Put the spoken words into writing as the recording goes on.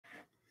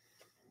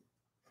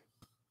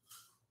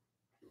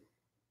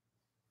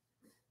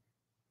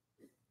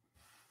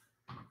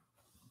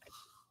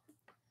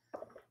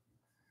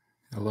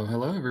Hello,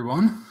 hello,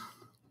 everyone.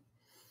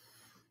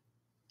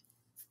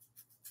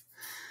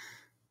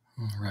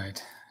 All right,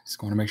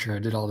 just want to make sure I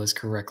did all this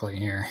correctly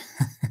here.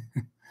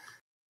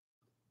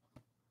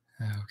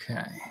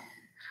 Okay.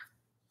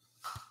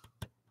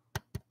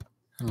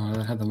 I don't know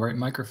that I had the right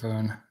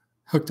microphone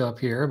hooked up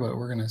here, but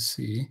we're going to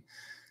see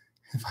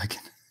if I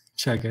can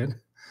check it.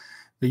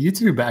 The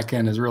YouTube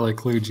backend is really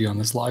kludgy on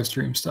this live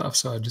stream stuff,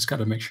 so I just got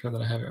to make sure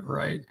that I have it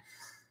right.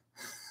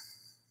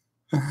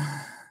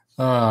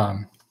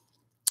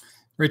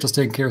 Rachel's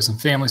taking care of some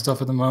family stuff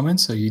at the moment,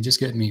 so you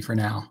just get me for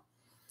now.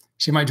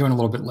 She might join a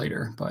little bit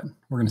later, but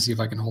we're going to see if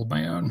I can hold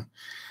my own.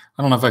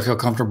 I don't know if I feel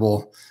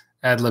comfortable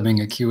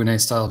ad-libbing a Q&A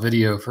style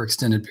video for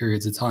extended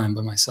periods of time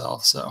by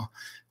myself, so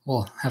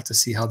we'll have to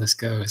see how this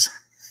goes.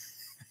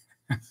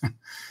 Does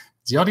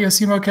the audio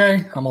seem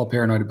okay? I'm all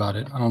paranoid about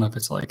it. I don't know if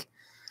it's like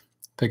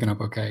picking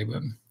up okay,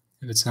 but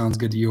if it sounds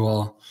good to you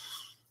all,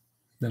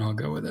 then I'll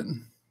go with it.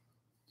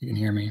 You can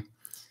hear me.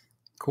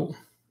 Cool.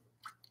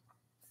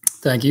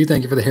 Thank you.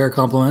 Thank you for the hair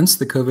compliments.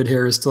 The COVID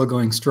hair is still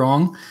going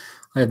strong.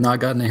 I have not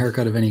gotten a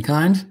haircut of any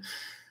kind.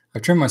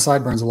 I've trimmed my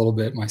sideburns a little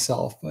bit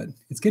myself, but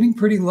it's getting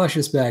pretty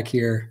luscious back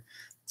here.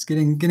 It's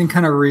getting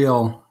kind of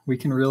real. We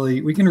can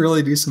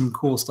really do some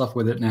cool stuff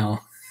with it now.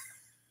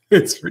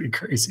 It's pretty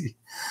crazy.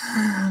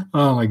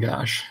 Oh my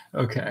gosh.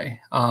 Okay.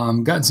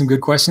 Gotten some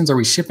good questions. Are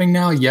we shipping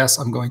now? Yes,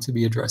 I'm going to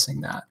be addressing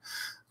that.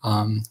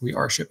 We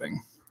are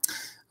shipping.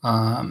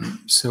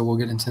 So we'll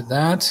get into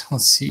that.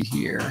 Let's see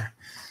here.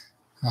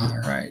 All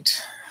right.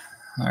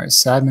 All right.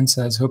 Sadman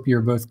says, hope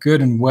you're both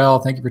good and well.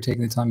 Thank you for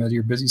taking the time out of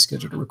your busy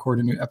schedule to record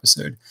a new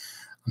episode.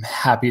 I'm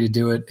happy to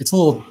do it. It's a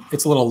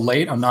little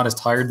late. I'm not as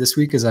tired this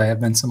week as I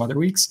have been some other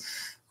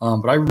weeks.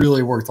 But I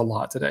really worked a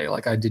lot today.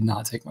 Like I did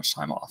not take much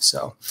time off.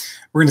 So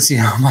we're going to see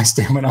how my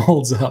stamina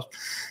holds up.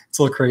 It's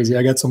a little crazy.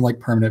 I got some like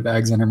permanent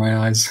bags under my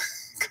eyes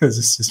because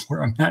it's just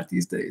where I'm at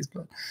these days.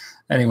 But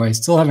anyway,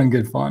 still having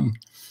good fun.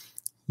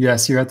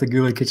 Yes, you're at the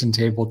Goulet kitchen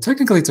table.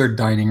 Technically, it's our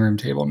dining room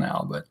table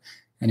now. But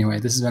anyway,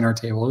 this has been our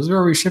table. This is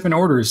where we were shipping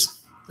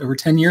orders. Over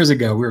 10 years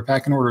ago, we were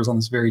packing orders on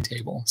this very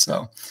table.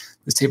 So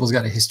this table's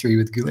got a history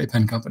with Goulet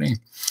Pen Company.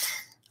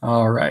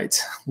 All right,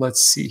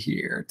 let's see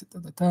here.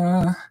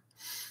 All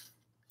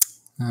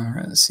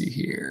right, let's see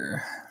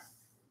here.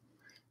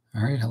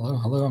 All right,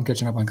 hello. I'm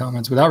catching up on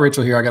comments. Without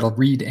Rachel here, I got to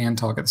read and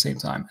talk at the same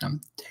time.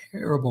 I'm a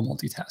terrible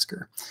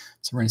multitasker.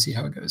 So we're going to see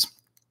how it goes.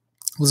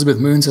 Elizabeth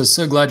Moon says,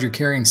 so glad you're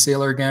carrying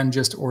Sailor again.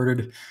 Just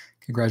ordered.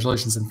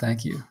 Congratulations and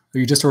thank you. Oh,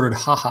 you just ordered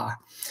haha.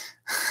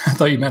 I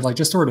thought you meant like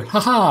just ordered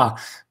haha,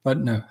 but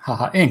no,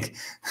 haha ink.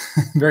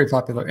 Very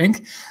popular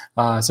ink.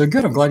 So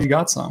good. I'm glad you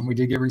got some. We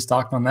did get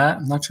restocked on that.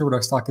 I'm not sure what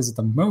our stock is at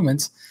the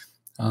moment.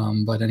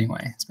 But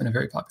anyway, it's been a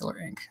very popular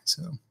ink.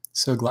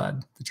 So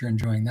glad that you're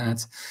enjoying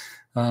that.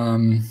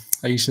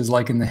 Aisha's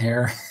liking the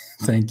hair.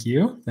 Thank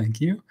you.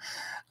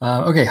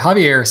 Okay,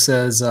 Javier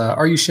says,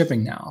 are you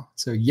shipping now?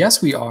 So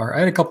yes, we are. I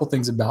had a couple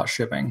things about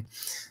shipping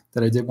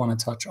that I did want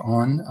to touch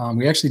on.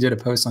 We actually did a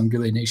post on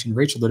Goulet Nation.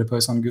 Rachel did a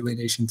post on Goulet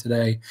Nation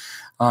today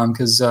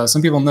because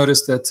some people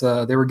noticed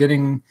that they were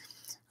getting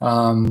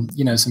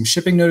some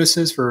shipping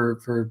notices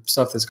for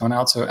stuff that's gone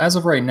out. So as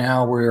of right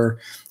now, we're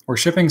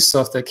shipping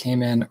stuff that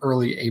came in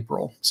early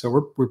April. So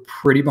we're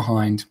pretty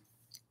behind.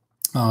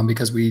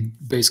 Because we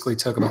basically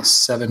took about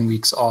 7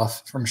 weeks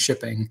off from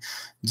shipping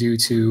due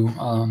to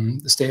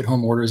the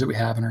stay-at-home orders that we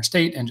have in our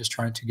state and just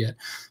trying to get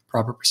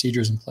proper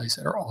procedures in place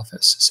at our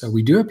office. So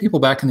we do have people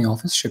back in the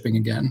office shipping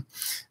again.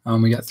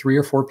 We got 3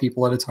 or 4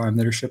 people at a time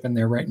that are shipping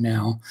there right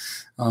now.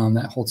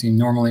 That whole team,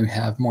 normally we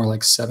have more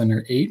like 7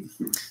 or 8.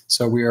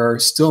 So we are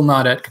still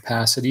not at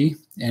capacity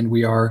and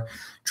we are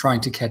trying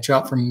to catch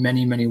up from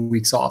many, many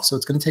weeks off. So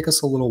it's going to take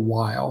us a little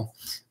while,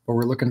 but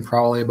we're looking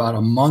probably about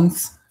a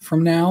month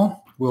from now.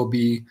 We'll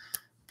be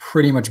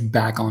pretty much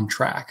back on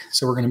track.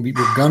 So we're going to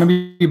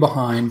be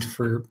behind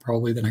for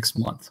probably the next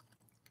month.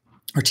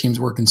 Our team's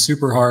working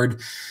super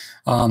hard.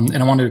 And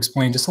I wanted to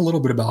explain just a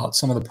little bit about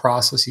some of the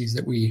processes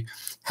that we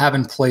have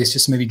in place,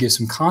 just to maybe give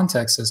some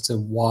context as to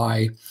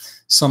why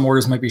some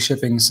orders might be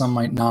shipping, some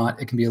might not.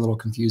 It can be a little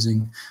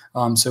confusing.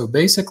 So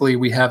basically,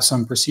 we have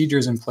some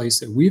procedures in place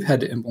that we've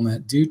had to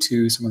implement due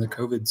to some of the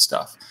COVID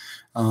stuff.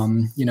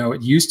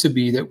 It used to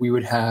be that we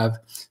would have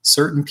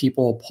certain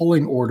people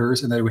pulling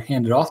orders and they would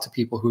hand it off to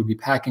people who would be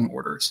packing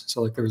orders.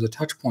 So like there was a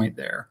touch point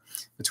there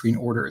between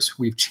orders.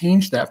 We've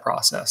changed that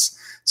process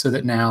so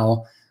that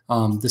now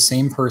the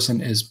same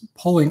person is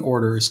pulling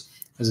orders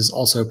as is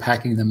also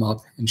packing them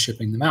up and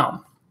shipping them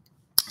out.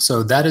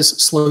 So that has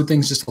slowed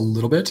things just a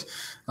little bit,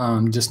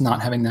 just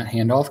not having that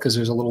handoff because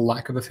there's a little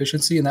lack of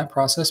efficiency in that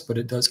process, but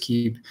it does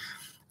keep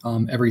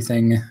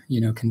everything,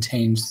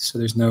 contained. So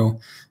there's no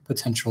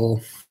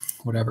potential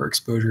whatever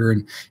exposure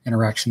and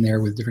interaction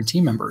there with different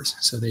team members.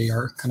 So they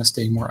are kind of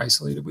staying more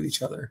isolated with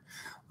each other.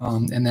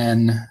 And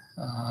then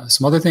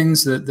some other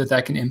things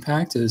that can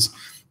impact is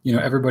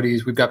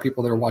we've got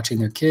people that are watching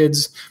their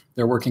kids.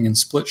 They're working in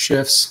split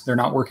shifts. They're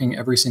not working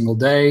every single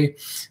day.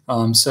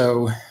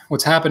 So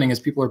what's happening is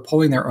people are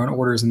pulling their own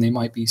orders, and they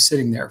might be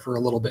sitting there for a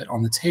little bit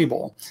on the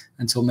table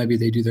until maybe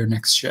they do their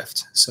next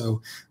shift.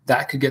 So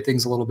that could get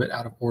things a little bit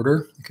out of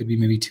order. It could be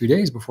maybe 2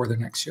 days before their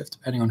next shift,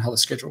 depending on how the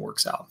schedule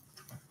works out.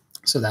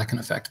 So that can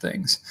affect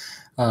things.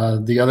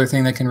 The other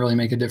thing that can really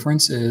make a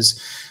difference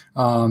is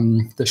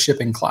the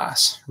shipping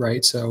class,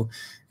 right? So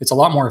it's a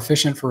lot more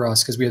efficient for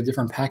us because we have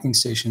different packing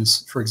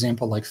stations. For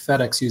example, like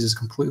FedEx uses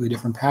completely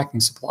different packing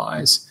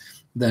supplies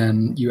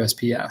than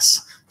USPS.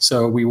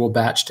 So we will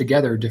batch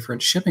together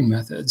different shipping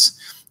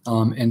methods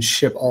and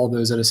ship all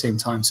those at the same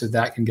time. So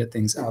that can get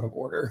things out of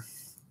order.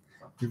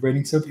 You're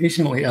waiting so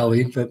patiently,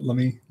 Ellie, but let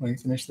me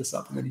finish this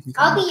up and then you can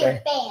come. I'll be your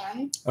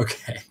fan.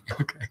 Okay.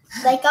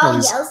 Like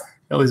I'll yell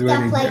Ellie's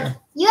waiting like, here.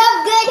 You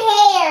have good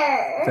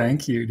hair.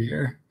 Thank you,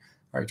 dear.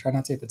 All right, try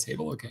not to hit the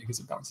table, okay, because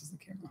it bounces the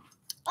camera.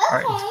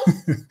 Okay. All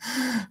right.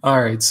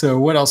 All right, so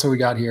what else have we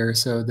got here?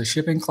 So the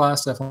shipping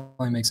class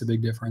definitely makes a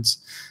big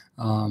difference.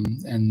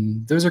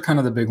 And those are kind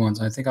of the big ones.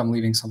 I think I'm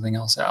leaving something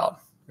else out.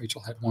 Rachel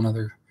had one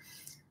other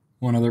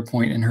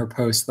point in her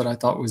post that I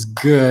thought was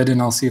good,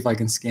 and I'll see if I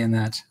can scan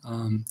that.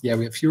 Yeah,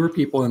 we have fewer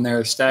people in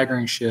there,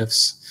 staggering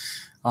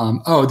shifts.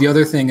 The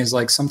other thing is,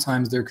 like,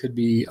 sometimes there could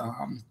be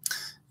an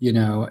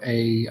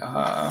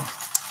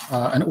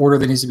order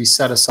that needs to be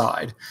set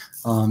aside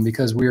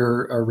because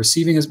our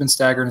receiving has been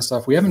staggered and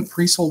stuff. We haven't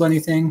pre-sold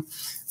anything.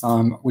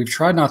 We've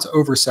tried not to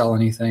oversell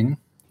anything.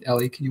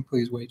 Ellie, can you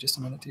please wait just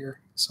a minute here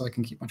so I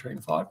can keep my train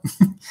of thought?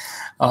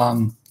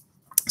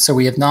 So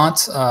we have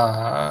not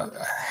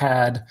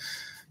had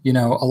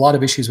a lot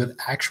of issues with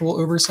actual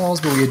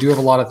oversells, but we do have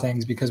a lot of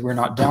things because we're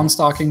not down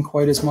stocking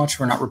quite as much.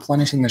 We're not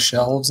replenishing the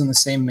shelves in the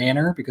same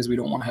manner because we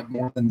don't want to have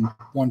more than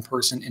one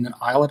person in an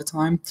aisle at a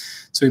time.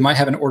 So we might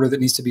have an order that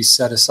needs to be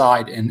set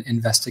aside and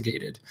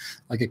investigated.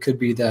 Like, it could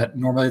be that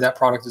normally that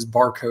product is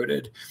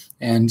barcoded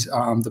and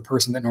the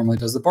person that normally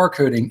does the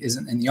barcoding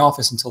isn't in the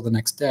office until the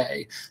next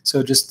day.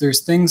 So just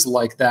there's things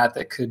like that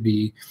that could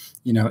be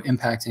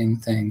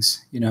impacting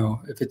things,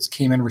 if it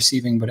came in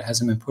receiving, but it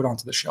hasn't been put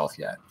onto the shelf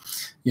yet,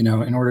 in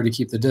order to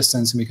keep the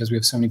distance. And because we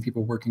have so many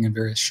people working in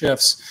various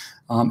shifts,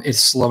 it's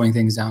slowing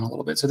things down a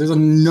little bit. So there's a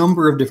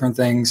number of different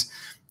things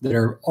that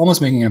are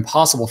almost making it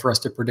impossible for us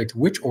to predict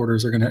which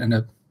orders are going to end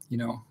up,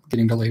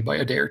 getting delayed by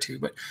a day or two.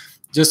 But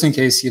just in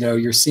case,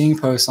 you're seeing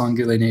posts on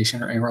Goulet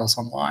Nation or anywhere else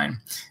online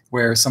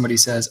where somebody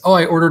says, oh,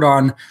 I ordered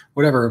on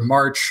whatever,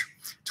 March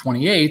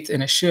 28th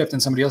and it shipped,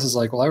 and somebody else is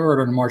like, well, I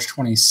ordered on March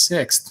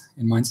 26th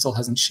and mine still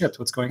hasn't shipped.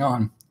 What's going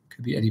on?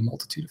 Could be any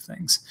multitude of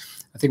things.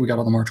 I think we got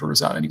all the March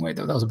orders out anyway,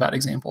 though. That was a bad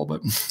example,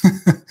 but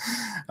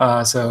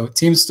so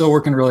team's still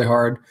working really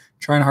hard,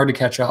 trying hard to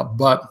catch up,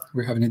 but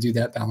we're having to do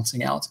that,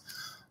 balancing out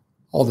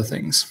all the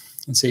things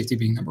and safety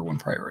being number one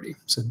priority.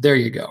 So there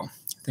you go.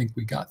 I think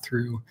we got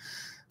through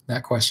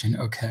that question.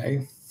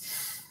 Okay.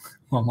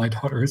 Well, my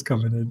daughter is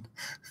coming in.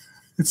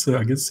 So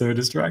I get so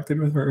distracted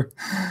with her.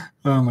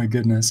 Oh my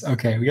goodness.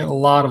 Okay, we got a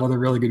lot of other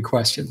really good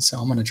questions. So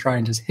I'm going to try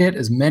and just hit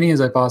as many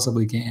as I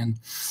possibly can.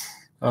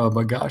 Oh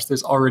my gosh,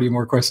 there's already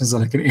more questions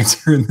that I can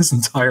answer in this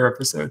entire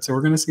episode. So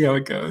we're going to see how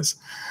it goes.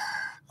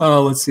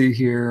 Let's see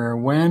here.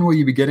 When will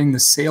you be getting the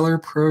Sailor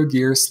Pro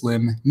Gear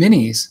Slim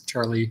Minis?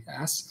 Charlie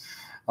asks.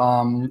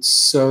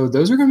 So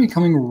those are going to be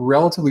coming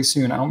relatively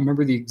soon. I don't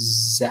remember the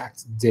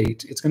exact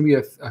date. It's going to be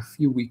a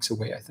few weeks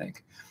away, I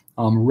think.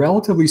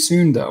 Relatively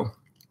soon, though.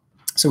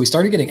 So we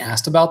started getting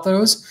asked about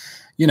those,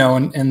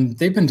 and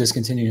they've been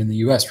discontinued in the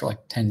US for like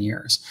 10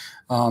 years.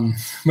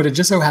 But it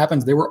just so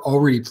happens they were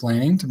already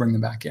planning to bring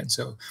them back in.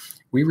 So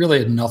we really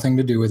had nothing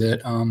to do with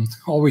it.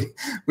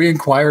 We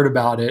inquired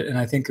about it, and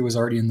I think it was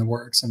already in the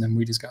works. And then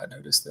we just got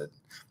notice that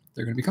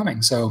they're going to be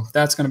coming. So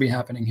that's going to be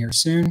happening here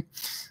soon.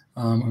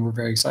 And we're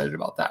very excited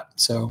about that.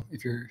 So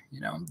if you're,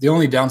 the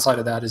only downside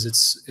of that is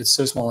it's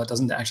so small, it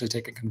doesn't actually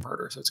take a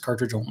converter. So it's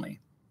cartridge only.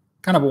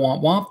 Kind of a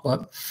womp,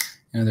 but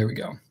there we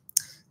go.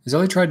 Has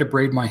Ellie tried to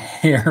braid my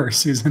hair?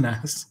 Susan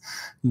asks.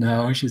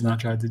 No, she's not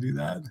tried to do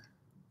that,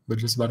 but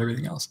just about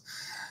everything else.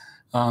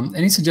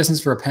 Any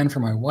suggestions for a pen for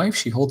my wife?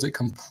 She holds it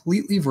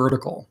completely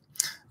vertical.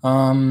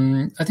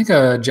 I think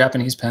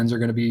Japanese pens are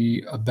going to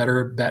be a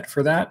better bet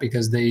for that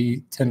because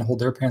they tend to hold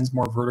their pens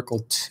more vertical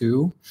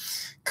too.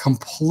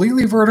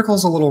 Completely vertical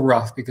is a little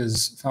rough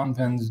because fountain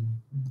pens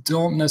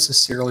don't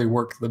necessarily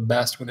work the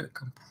best when they're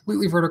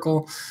completely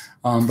vertical.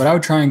 But I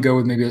would try and go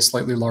with maybe a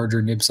slightly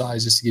larger nib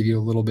size just to give you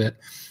a little bit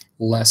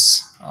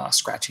less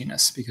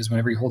scratchiness, because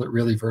whenever you hold it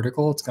really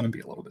vertical, it's going to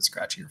be a little bit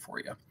scratchier for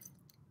you.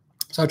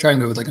 So I'll try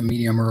and go with like a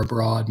medium or a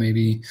broad,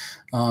 maybe.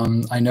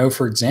 I know,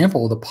 for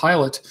example, the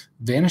Pilot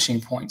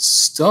Vanishing Point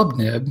stub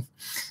nib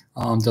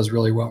does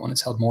really well when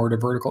it's held more at a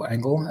vertical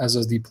angle, as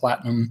does the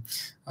Platinum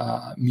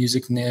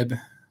Music nib.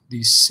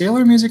 The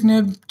Sailor Music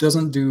nib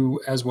doesn't do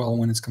as well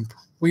when it's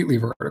completely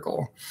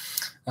vertical.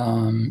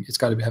 It's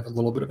got to have a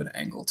little bit of an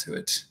angle to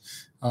it.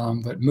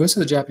 But most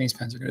of the Japanese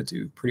pens are going to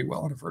do pretty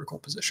well in a vertical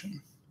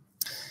position.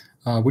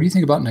 What do you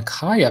think about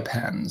Nakaya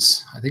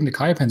pens? I think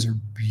Nakaya pens are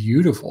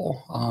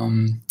beautiful. I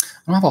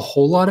don't have a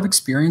whole lot of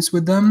experience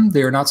with them.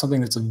 They are not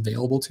something that's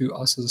available to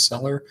us as a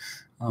seller.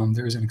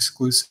 There is an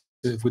exclusive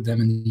with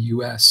them in the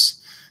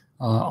US,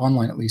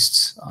 online at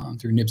least,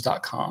 through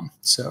nibs.com.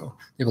 So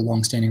they have a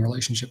long-standing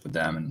relationship with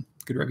them and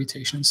good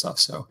reputation and stuff.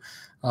 So,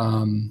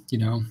 you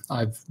know,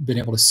 I've been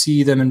able to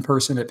see them in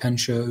person at pen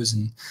shows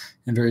and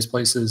in various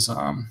places.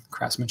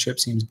 Craftsmanship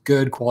seems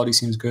good. Quality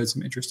seems good.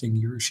 Some interesting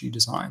Urushi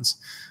designs.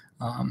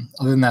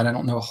 Other than that, I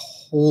don't know a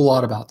whole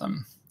lot about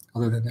them,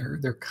 other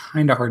than they're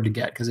kind of hard to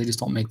get because they just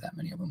don't make that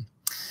many of them.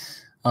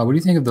 What do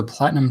you think of the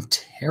Platinum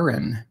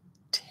Terran?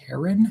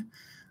 Terran?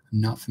 I'm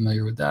not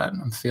familiar with that.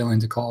 I'm failing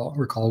to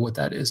recall what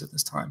that is at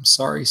this time.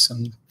 Sorry.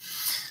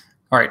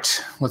 All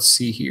right, let's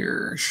see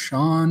here.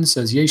 Sean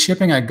says, yay,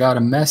 shipping. I got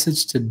a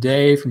message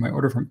today for my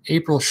order from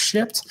April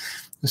shipped.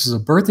 This is a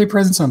birthday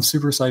present, so I'm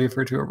super excited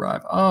for it to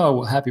arrive. Oh,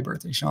 well, happy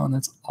birthday, Sean.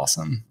 That's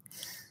awesome.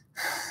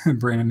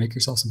 Brandon, make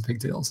yourself some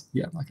pigtails.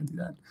 Yeah, I'm not going to do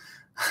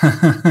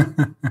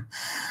that.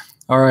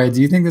 All right.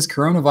 Do you think this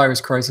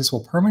coronavirus crisis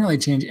will permanently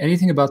change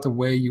anything about the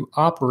way you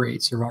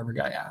operate? Survivor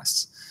Guy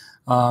asks.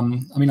 I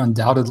mean,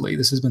 undoubtedly,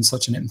 this has been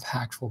such an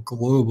impactful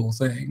global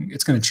thing.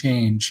 It's going to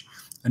change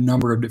a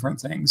number of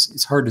different things.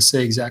 It's hard to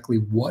say exactly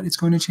what it's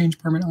going to change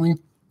permanently.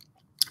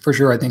 For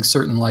sure, I think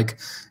certain like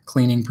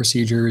cleaning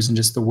procedures and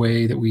just the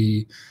way that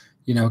we,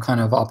 you know, kind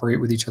of operate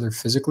with each other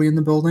physically in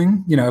the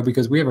building, you know,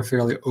 because we have a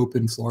fairly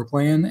open floor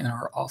plan in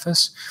our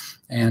office.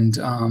 And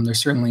there's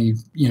certainly,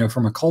 you know,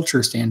 from a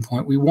culture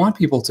standpoint, we want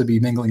people to be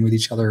mingling with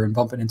each other and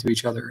bumping into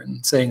each other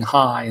and saying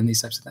hi and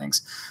these types of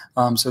things.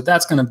 So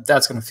that's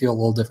gonna feel a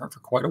little different for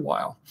quite a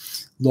while.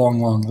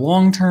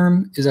 Long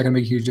term, is that gonna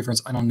make a huge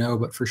difference? I don't know,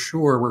 but for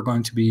sure we're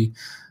going to be,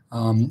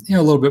 you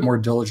know, a little bit more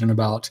diligent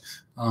about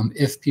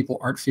if people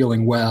aren't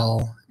feeling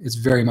well. It's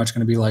very much going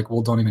to be like,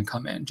 well, don't even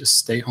come in, just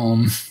stay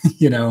home.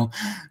 You know,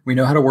 we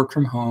know how to work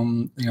from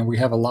home. You know, we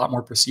have a lot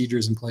more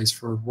procedures in place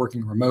for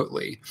working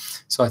remotely.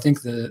 So I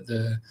think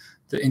the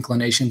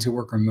inclination to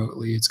work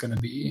remotely, it's going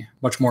to be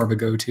much more of a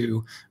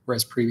go-to,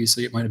 whereas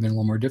previously it might have been a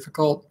little more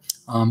difficult.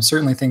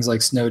 Certainly things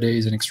like snow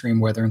days and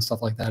extreme weather and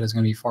stuff like that is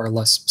going to be far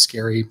less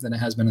scary than it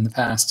has been in the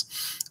past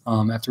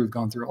after we've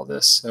gone through all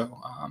this. So,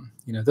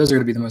 you know, those are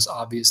going to be the most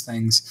obvious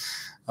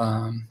things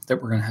that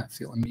we're going to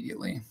feel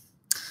immediately.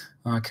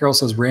 Carol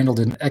says, Randall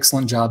did an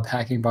excellent job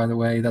packing, by the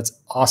way. That's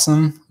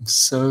awesome. I'm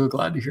so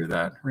glad to hear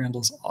that.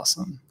 Randall's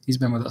awesome. He's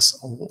been with us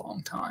a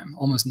long time,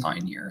 almost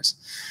 9 years.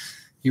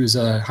 He was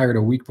hired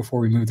a week before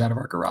we moved out of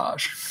our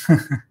garage.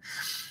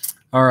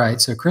 All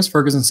right. So Chris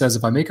Ferguson says,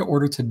 if I make an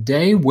order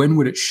today, when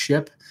would it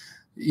ship?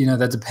 You know,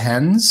 that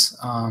depends.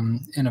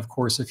 And of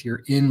course, if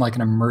you're in like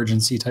an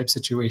emergency type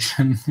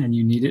situation and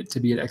you need it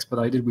to be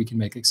expedited, we can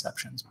make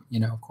exceptions,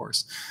 you know, of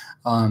course.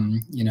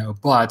 You know,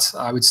 but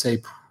I would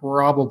say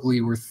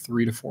probably we're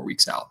 3 to 4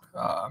 weeks out,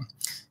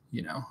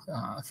 you know,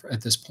 at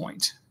this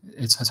point.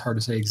 It's hard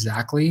to say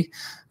exactly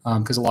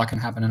because a lot can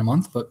happen in a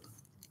month, but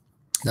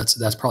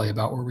that's probably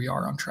about where we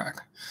are on track.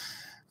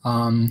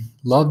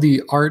 Love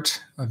the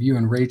art of you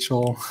and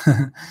Rachel.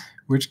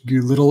 Which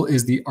Goulet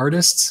is the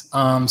artist?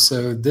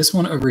 So this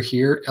one over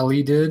here,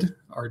 Ellie did,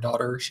 our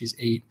daughter, she's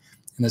 8.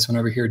 And this one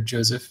over here,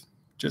 Joseph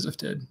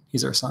did.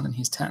 He's our son and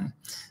he's 10.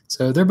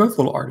 So they're both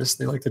little artists.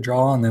 They like to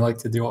draw and they like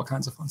to do all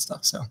kinds of fun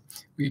stuff. So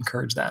we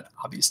encourage that,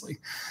 obviously.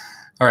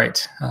 All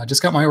right,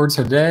 just got my order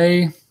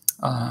today.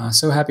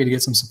 So happy to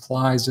get some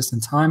supplies just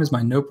in time as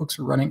my notebooks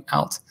are running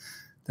out.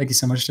 Thank you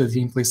so much to the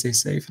team. Please stay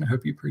safe, and I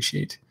hope you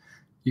appreciate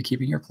you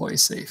keeping your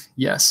employees safe.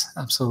 Yes,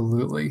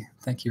 absolutely.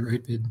 Thank you,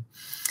 Rapid.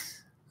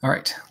 All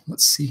right,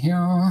 let's see here.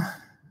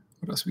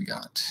 What else we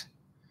got?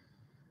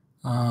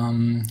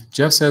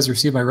 Jeff says,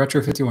 received my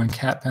Retro 51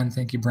 cat pen.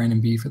 Thank you, Brandon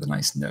B, for the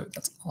nice note.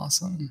 That's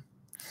awesome.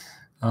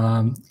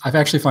 I've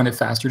actually found it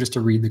faster just to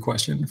read the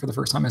question for the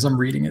first time as I'm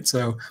reading it.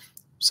 So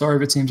sorry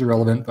if it seems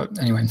irrelevant, but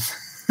anyway,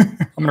 I'm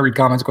going to read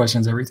comments,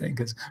 questions, everything,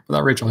 because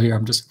without Rachel here,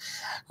 I'm just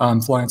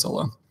flying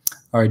solo.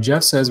 All right,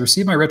 Jeff says,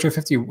 received my Retro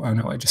 50. Oh,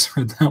 no, I just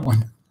read that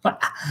one.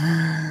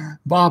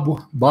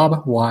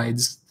 Bob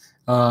Wides.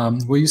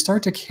 Will you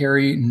start to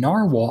carry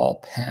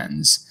narwhal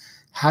pens?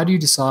 How do you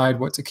decide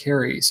what to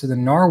carry? So the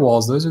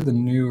narwhals, those are the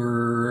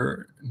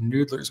newer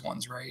Noodlers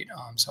ones, right?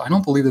 So I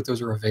don't believe that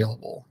those are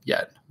available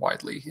yet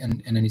widely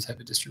in any type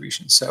of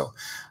distribution. So,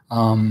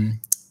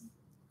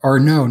 or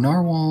no,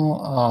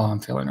 narwhal, I'm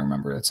failing to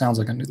remember. It sounds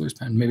like a Noodler's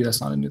pen. Maybe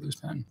that's not a Noodler's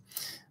pen.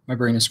 My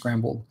brain is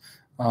scrambled.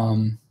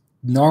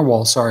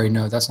 Narwhal, sorry,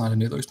 no, that's not a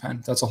Noodler's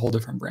pen. That's a whole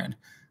different brand.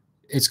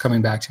 It's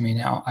coming back to me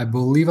now. I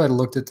believe I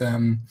looked at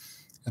them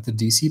at the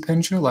DC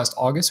Pen Show last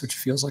August, which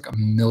feels like a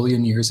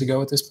million years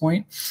ago at this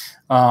point.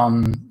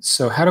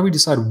 So how do we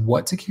decide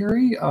what to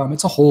carry?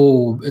 It's a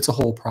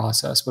whole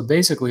process, but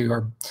basically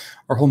our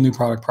whole new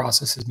product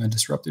process has been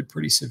disrupted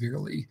pretty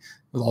severely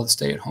with all the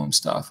stay-at-home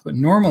stuff. But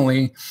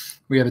normally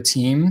we have a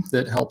team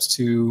that helps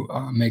to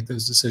make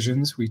those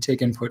decisions. We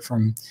take input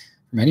from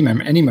any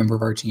member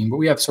of our team, but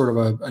we have sort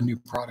of a new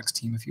products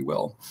team, if you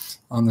will,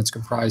 that's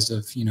comprised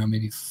of, you know,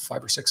 maybe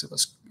 5 or 6 of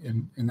us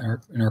in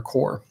our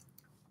core.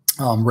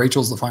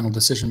 Rachel's the final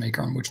decision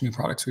maker on which new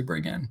products we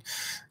bring in.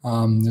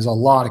 There's a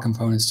lot of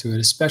components to it,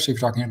 especially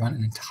if you're talking about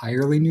an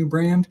entirely new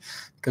brand,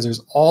 because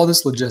there's all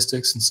this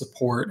logistics and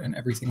support and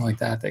everything like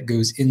that that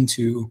goes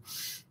into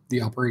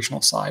the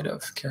operational side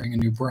of carrying a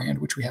new brand,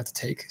 which we have to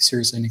take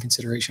seriously into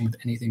consideration with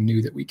anything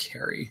new that we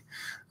carry.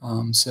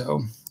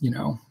 So, you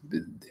know,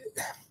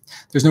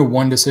 there's no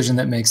one decision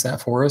that makes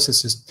that for us.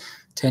 It's just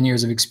 10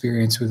 years of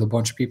experience with a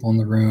bunch of people in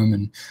the room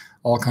and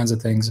all kinds of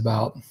things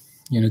about,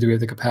 you know, do we have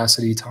the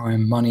capacity,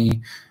 time,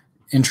 money,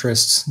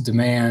 interests,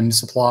 demand,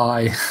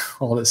 supply,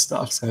 all this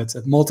stuff. So it's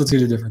a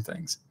multitude of different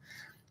things.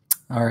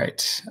 All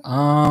right.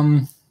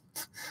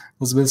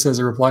 Elizabeth says,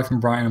 a reply from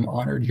Brian, I'm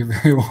honored. You're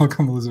very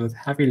welcome, Elizabeth.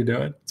 Happy to do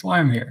it. That's why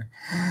I'm here.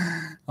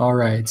 All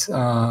right.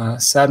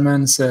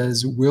 Sadman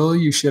says, will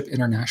you ship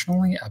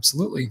internationally?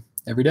 Absolutely.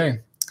 Every day.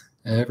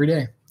 Every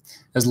day.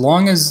 As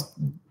long as,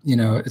 you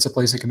know, it's a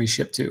place that can be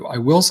shipped to. I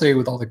will say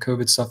with all the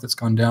COVID stuff that's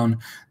gone down,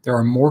 there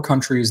are more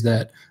countries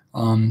that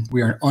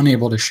we are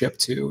unable to ship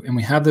to. And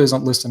we have those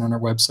listed on our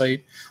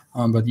website.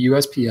 But the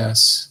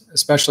USPS,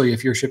 especially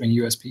if you're shipping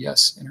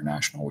USPS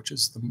international, which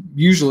is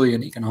usually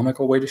an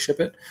economical way to ship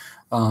it,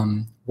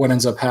 what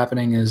ends up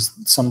happening is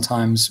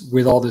sometimes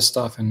with all this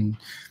stuff and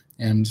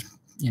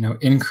you know,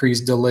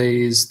 increased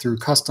delays through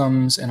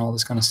customs and all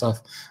this kind of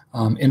stuff,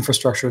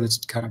 infrastructure that's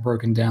kind of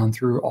broken down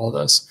through all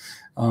this.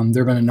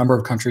 There have been a number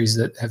of countries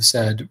that have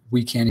said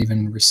we can't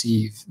even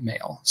receive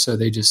mail. So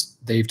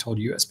they've told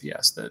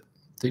USPS that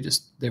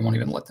they won't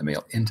even let the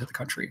mail into the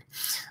country.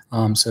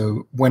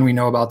 So when we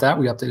know about that,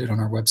 we update it on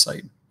our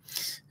website,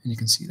 and you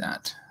can see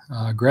that.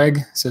 Greg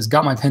says,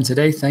 got my pen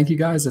today. Thank you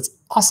guys. That's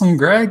awesome,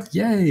 Greg.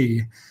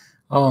 Yay.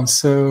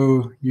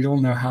 So you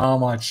don't know how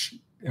much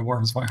it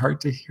warms my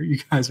heart to hear you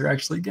guys are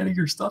actually getting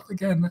your stuff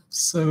again.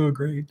 That's so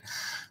great.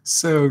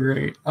 So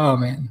great. Oh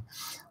man.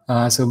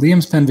 So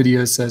Liam's pen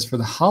video says, for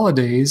the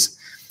holidays,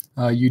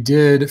 you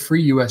did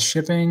free US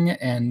shipping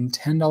and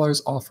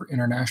 $10 off for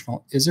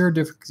international. Is there a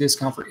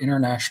discount for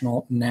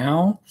international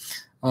now?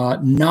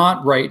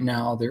 Not right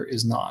now. There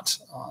is not.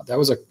 That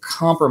was a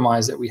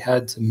compromise that we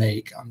had to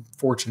make,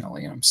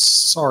 unfortunately, and I'm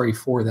sorry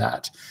for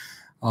that.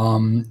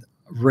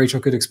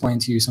 Rachel could explain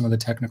to you some of the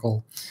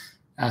technical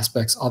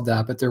aspects of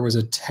that, but there was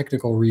a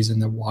technical reason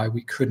that why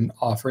we couldn't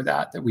offer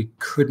that we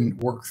couldn't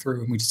work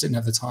through, and we just didn't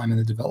have the time and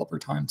the developer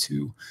time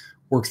to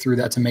work through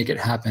that to make it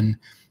happen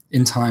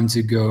in time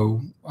to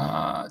go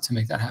to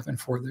make that happen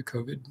for the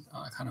COVID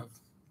kind of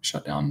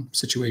shutdown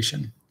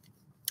situation.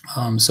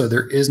 So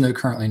there is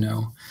currently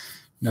no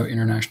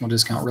international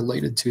discount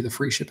related to the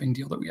free shipping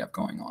deal that we have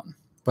going on,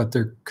 but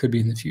there could be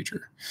in the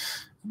future,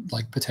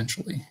 like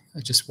potentially.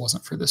 It just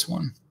wasn't for this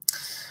one.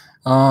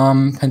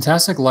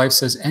 Fantastic Life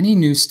says, any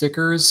new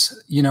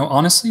stickers? You know,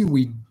 honestly,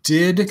 we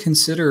did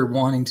consider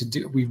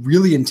we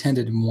really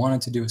intended and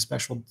wanted to do a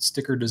special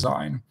sticker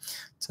design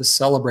to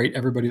celebrate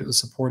everybody that was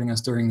supporting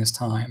us during this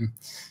time.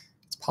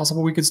 It's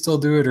possible we could still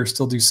do it or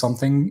still do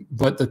something,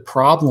 but the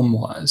problem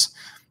was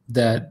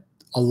that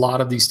a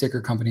lot of these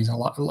sticker companies,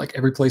 like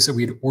every place that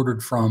we had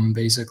ordered from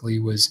basically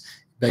was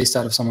based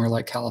out of somewhere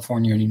like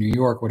California or New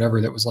York, whatever,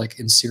 that was like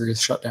in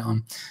serious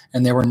shutdown,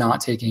 and they were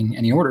not taking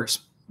any orders.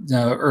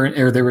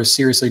 Or they were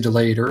seriously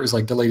delayed, or it was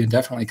like delayed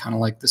indefinitely, kind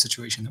of like the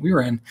situation that we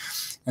were in.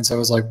 And so I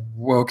was like,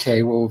 well,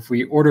 okay, well, if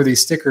we order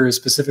these stickers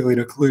specifically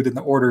to include in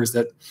the orders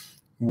that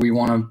we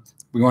want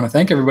to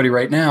thank everybody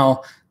right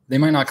now, they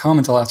might not come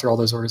until after all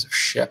those orders are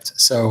shipped.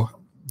 So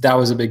that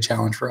was a big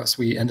challenge for us.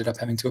 We ended up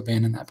having to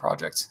abandon that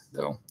project,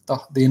 though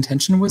the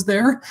intention was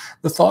there.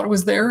 The thought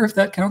was there, if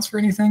that counts for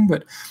anything.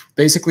 But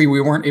basically, we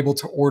weren't able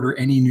to order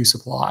any new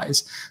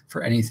supplies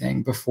for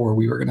anything before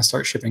we were going to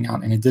start shipping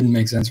out. And it didn't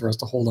make sense for us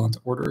to hold on to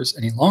orders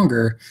any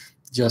longer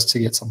just to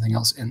get something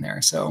else in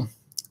there. So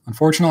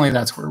unfortunately,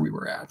 that's where we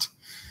were at.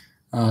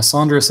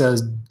 Sandra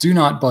says, do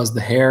not buzz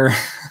the hair.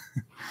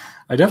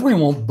 I definitely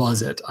won't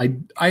buzz it.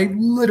 I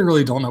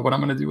literally don't know what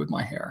I'm going to do with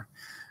my hair.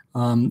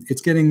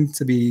 It's getting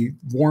to be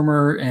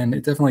warmer, and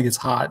it definitely gets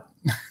hot.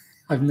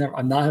 I've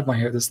not had my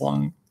hair this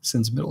long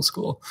since middle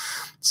school.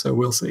 So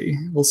we'll see.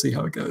 We'll see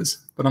how it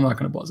goes, but I'm not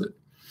going to buzz it.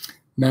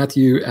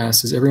 Matthew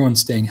asks, is everyone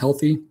staying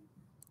healthy?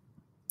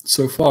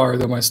 So far,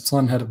 though, my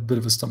son had a bit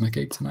of a stomach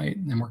ache tonight,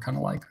 and we're kind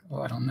of like,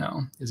 oh, I don't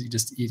know. Is he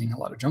just eating a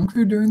lot of junk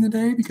food during the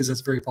day? Because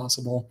that's very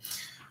possible.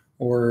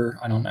 Or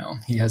I don't know.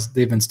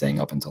 They've been staying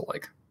up until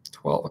like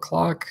 12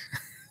 o'clock.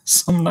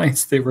 Some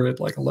nights they were at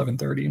like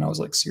 11:30, and I was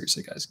like,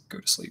 seriously, guys, go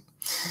to sleep.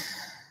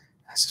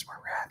 That's just where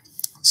we're at.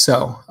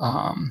 So,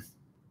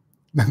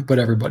 but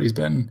everybody's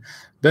been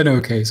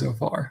okay so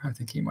far. I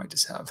think he might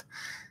just have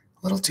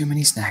a little too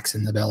many snacks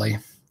in the belly.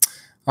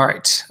 All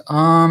right.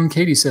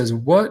 Katie says,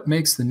 what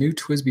makes the new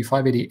TWSBI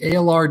 580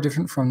 ALR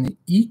different from the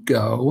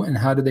Eco, and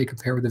how do they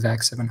compare with the VAC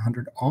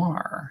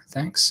 700R?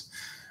 Thanks.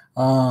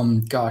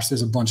 Gosh,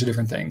 there's a bunch of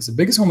different things. The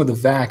biggest one with the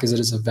VAC is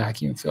that it's a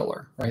vacuum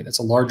filler, right? That's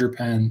a larger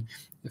pen.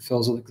 It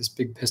fills with like this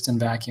big piston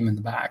vacuum in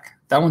the back.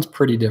 That one's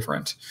pretty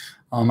different.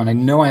 And I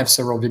know I have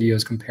several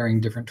videos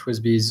comparing different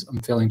TWSBIs. I'm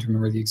failing to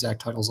remember the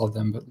exact titles of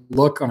them, but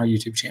look on our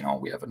YouTube channel.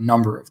 We have a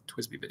number of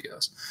TWSBI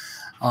videos.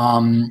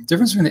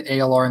 Difference between the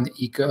ALR and the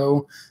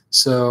Eco.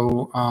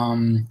 So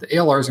the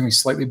ALR is going to be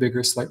slightly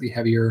bigger, slightly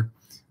heavier,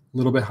 a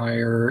little bit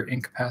higher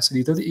in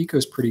capacity, though the Eco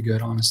is pretty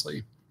good,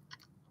 honestly.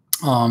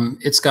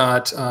 It's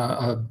got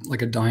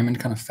like a diamond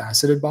kind of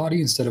faceted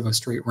body instead of a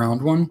straight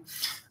round one.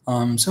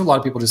 So a lot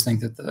of people just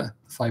think that the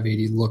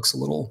 580 looks a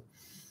little,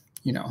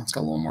 it's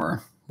got a little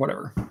more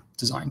whatever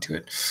design to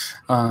it.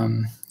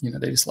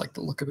 They just like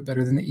the look of it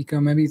better than the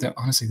Eco maybe.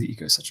 Honestly, the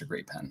Eco is such a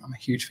great pen. I'm a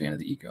huge fan of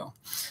the Eco,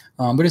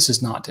 but it's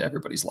just not to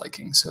everybody's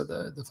liking. So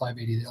the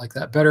 580, they like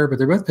that better, but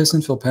they're both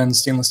piston fill pens,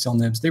 stainless steel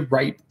nibs. They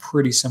write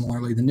pretty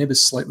similarly. The nib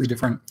is slightly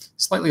different,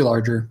 slightly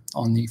larger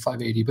on the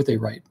 580, but they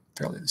write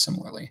fairly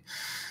similarly.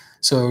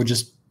 So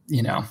just,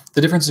 the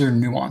differences are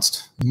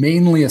nuanced,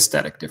 mainly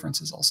aesthetic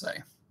differences, I'll say.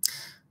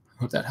 I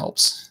hope that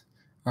helps.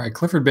 All right,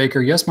 Clifford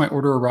Baker. Yes, my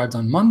order arrived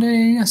on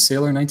Monday.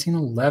 Sailor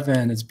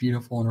 1911. It's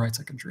beautiful and writes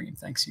like a dream.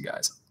 Thanks, you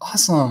guys.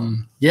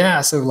 Awesome. Yeah,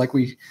 so like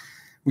we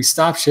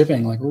stopped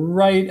shipping like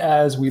right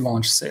as we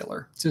launched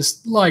Sailor.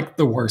 Just like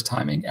the worst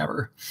timing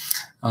ever.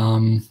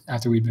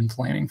 After we'd been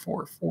planning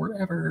for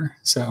forever.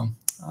 So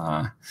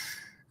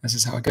that's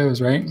just how it goes,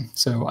 right?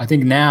 So I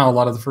think now a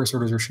lot of the first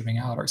orders we're shipping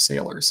out are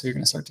Sailors. So you're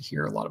going to start to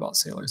hear a lot about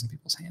Sailors in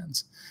people's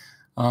hands.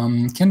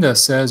 Kenda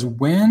says,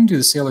 when do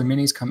the Sailor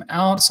Minis come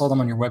out? Saw them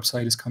on your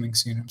website. Is coming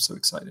soon. I'm so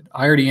excited.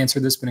 I already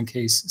answered this, but in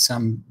case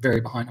I'm very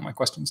behind on my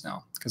questions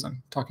now because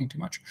I'm talking too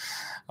much.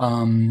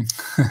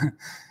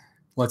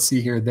 Let's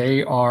see here.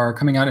 They are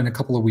coming out in a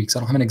couple of weeks. I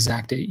don't have an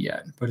exact date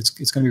yet, but it's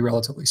going to be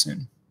relatively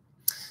soon.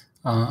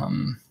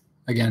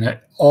 Again,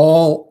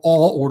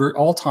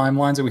 all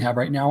timelines that we have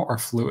right now are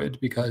fluid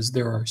because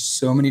there are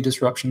so many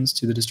disruptions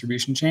to the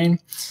distribution chain.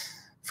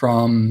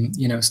 From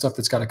stuff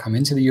that's got to come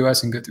into the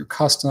U.S. and go through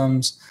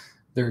customs.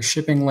 There are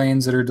shipping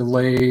lanes that are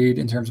delayed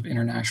in terms of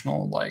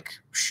international like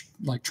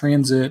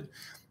transit.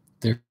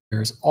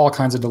 There's all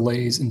kinds of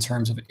delays in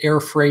terms of air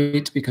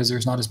freight because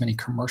there's not as many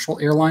commercial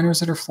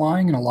airliners that are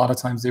flying, and a lot of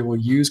times they will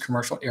use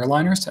commercial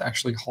airliners to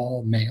actually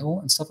haul mail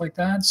and stuff like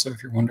that. So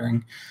if you're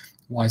wondering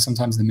why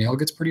sometimes the mail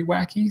gets pretty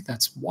wacky,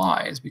 that's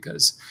why, is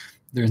because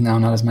there's now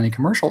not as many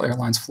commercial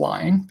airlines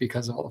flying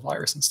because of all the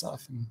virus and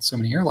stuff, and so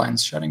many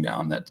airlines shutting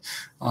down that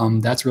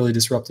that's really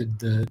disrupted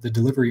the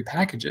delivery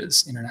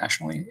packages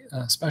internationally,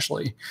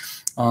 especially.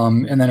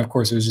 And then, of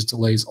course, there's just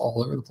delays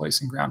all over the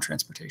place in ground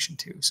transportation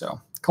too. So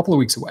a couple of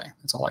weeks away.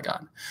 That's all I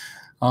got.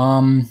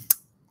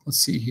 Let's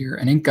see here.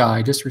 An ink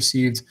guy just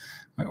received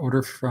my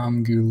order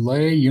from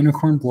Goulet,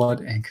 Unicorn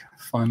Blood ink.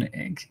 Fun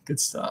ink.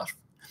 Good stuff.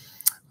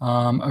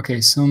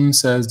 Okay, Sum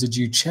says, did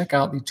you check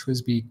out the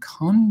TWSBI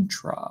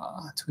Contra?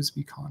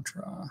 TWSBI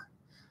Contra.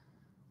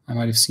 I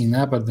might have seen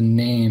that, but the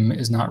name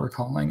is not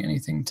recalling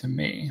anything to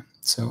me.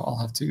 So I'll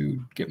have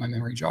to get my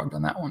memory jogged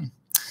on that one.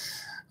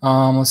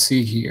 Let's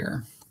see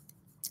here.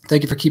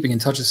 Thank you for keeping in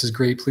touch. This is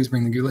great. Please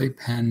bring the Goulet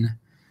pen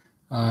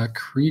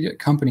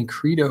company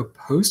Credo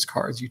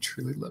postcards. You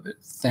truly love it.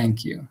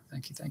 Thank you.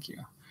 Thank you. Thank you.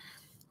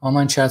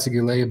 Online chats at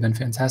Goulet have been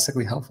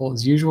fantastically helpful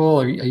as usual.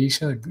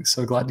 Aisha,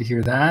 so glad to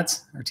hear that.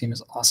 Our team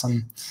is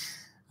awesome.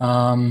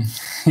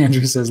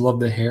 Andrew says, love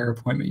the hair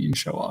appointment you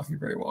show off. You're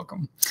very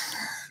welcome.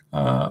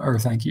 Or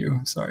thank you.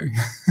 Sorry.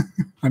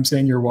 I'm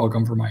saying you're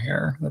welcome for my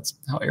hair. That's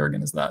how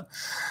arrogant is that?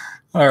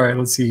 All right,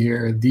 let's see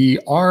here. The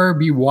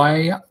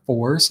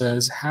RBY4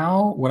 says,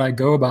 how would I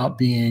go about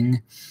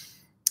being,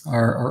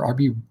 or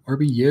RB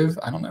Yiv?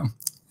 I don't know.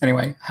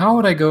 Anyway, how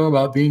would I go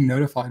about being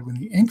notified when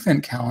the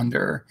Inkvent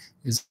calendar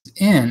is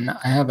in?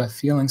 I have a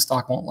feeling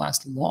stock won't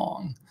last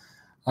long.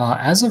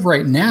 As of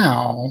right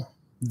now,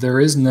 there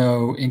is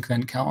no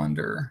Inkvent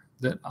calendar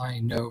that I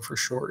know for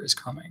sure is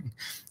coming.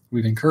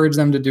 We've encouraged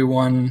them to do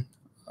one.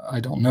 I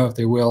don't know if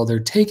they will. They're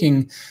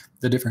taking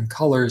the different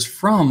colors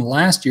from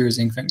last year's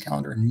Inkvent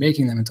calendar and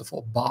making them into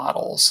full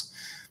bottles.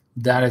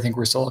 That I think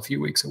we're still a few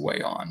weeks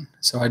away on.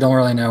 So I don't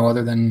really know,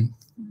 other than,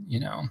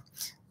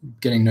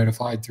 getting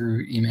notified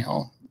through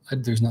email.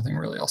 There's nothing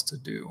really else to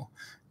do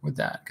with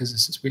that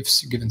because we've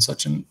given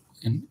such an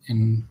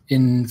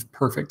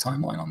imperfect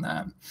timeline on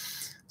that.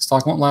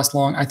 Stock won't last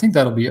long. I think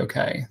that'll be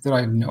okay. That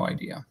I have no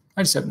idea.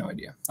 I just have no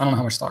idea. I don't know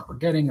how much stock we're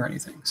getting or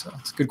anything. So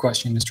it's a good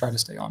question. Just try to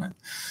stay on it.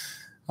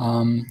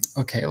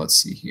 Okay, let's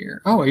see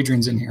here. Oh,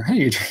 Adrian's in here.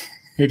 Hey, Adrian.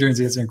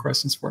 Adrian's answering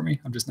questions for me.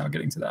 I'm just now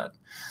getting to that.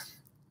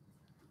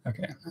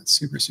 Okay, that's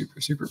super,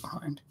 super, super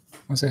behind.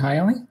 Want to say hi,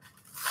 Ellie?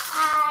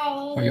 Hi.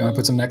 Oh, you want to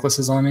put some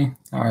necklaces on me?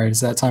 All right,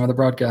 it's that time of the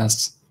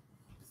broadcast.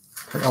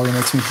 Ellie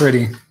makes me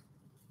pretty.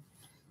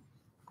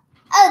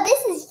 Oh,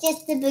 this is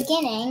just the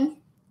beginning.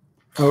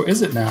 Oh,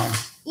 is it now?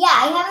 Yeah,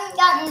 I haven't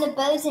gotten the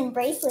bows and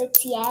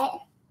bracelets yet.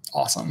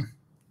 Awesome.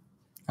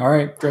 All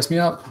right, dress me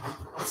up.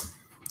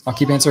 I'll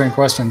keep answering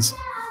questions.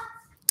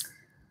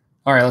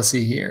 All right, let's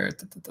see here.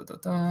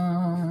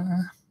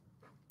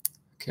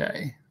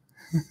 Okay.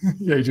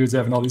 Yeah, Adrian's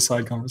having all these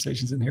side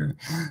conversations in here.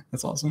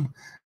 That's awesome.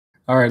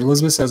 All right,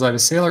 Elizabeth says, I have a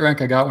Sailor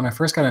ink I got when I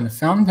first got into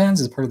fountain pens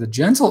as part of the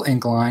Gentle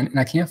ink line, and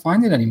I can't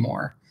find it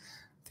anymore.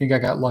 I think I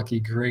got lucky.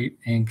 Great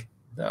ink.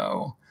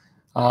 though.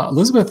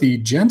 Elizabeth, the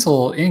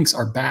gentle inks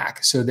are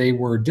back. So they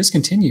were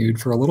discontinued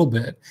for a little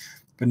bit,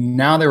 but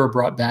now they were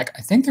brought back.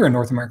 I think they're a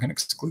North American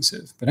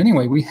exclusive. But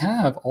anyway, we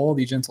have all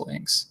the gentle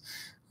inks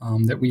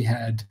that we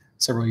had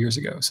several years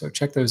ago. So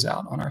check those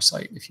out on our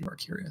site if you are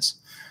curious.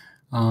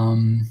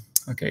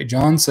 Okay,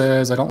 John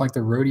says, I don't like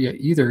the Rhodia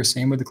either.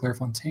 Same with the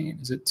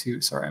Clairefontaine. Is it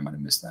too, sorry, I might have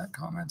missed that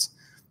comment.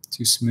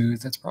 Too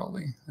smooth. That's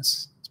probably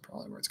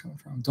where it's coming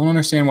from. Don't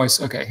understand why.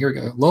 Okay, here we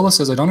go. Lola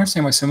says, I don't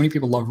understand why so many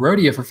people love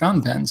Rhodia for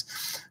fountain pens.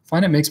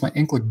 Find it makes my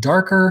ink look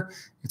darker.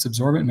 It's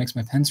absorbent and makes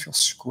my pens feel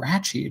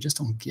scratchy. I just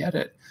don't get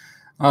it.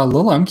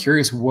 Lola, I'm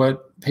curious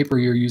what paper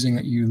you're using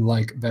that you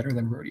like better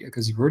than Rhodia,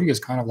 because Rhodia is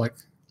kind of like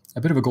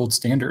a bit of a gold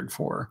standard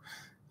for,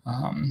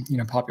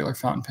 popular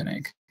fountain pen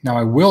ink. Now,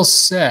 I will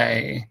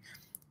say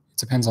it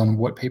depends on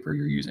what paper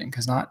you're using,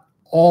 because not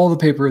all the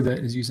paper that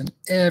is used in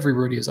every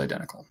Rhodia is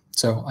identical.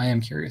 So I am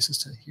curious as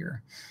to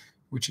hear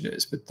which it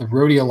is. But the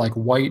Rhodia like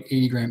white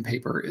 80-gram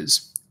paper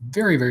is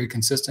very, very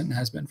consistent and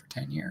has been for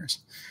 10 years.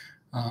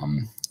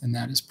 And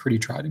that is pretty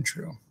tried and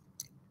true.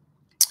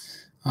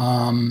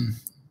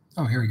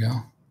 Oh, here we go.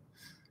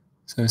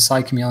 So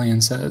Shy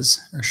Chameleon says,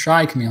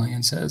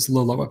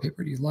 Lola, what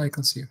paper do you like?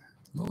 Let's see if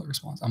Lola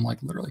responds. I'm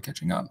like literally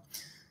catching up.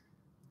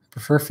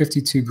 Prefer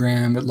 52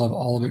 gram, but love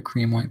all of it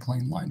cream white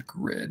plain lined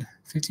grid.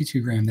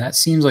 52 gram. That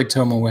seems like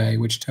Tomoe,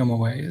 which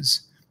Tomoe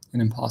is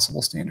an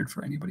impossible standard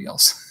for anybody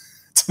else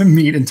to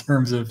meet in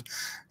terms of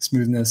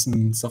smoothness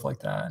and stuff like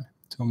that.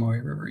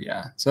 Tomoe River,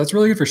 yeah. So that's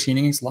really good for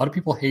sheening inks. A lot of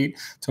people hate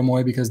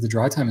Tomoe because the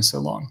dry time is so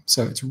long.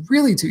 So it's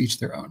really to each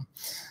their own.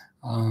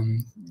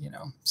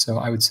 So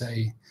I would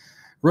say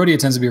Rhodia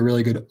tends to be a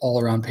really good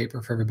all-around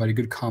paper for everybody.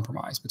 Good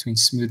compromise between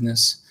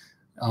smoothness,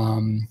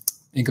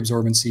 ink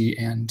absorbency,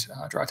 and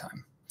dry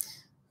time.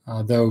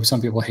 Though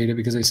some people hate it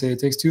because they say it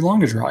takes too long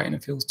to dry and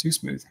it feels too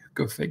smooth.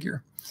 Go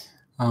figure.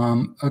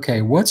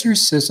 Okay, what's your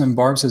system?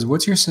 Barb says,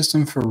 what's your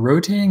system for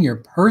rotating your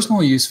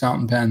personal use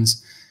fountain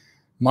pens?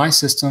 My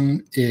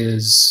system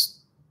is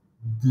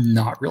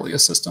not really a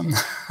system.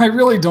 I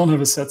really don't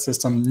have a set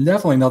system.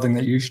 Definitely nothing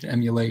that you should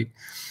emulate.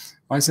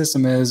 My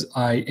system is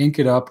I ink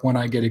it up when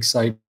I get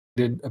excited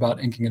about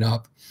inking it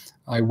up.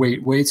 I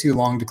wait way too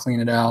long to clean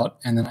it out,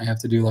 and then I have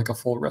to do like a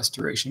full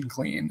restoration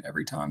clean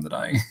every time that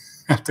I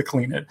have to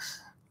clean it.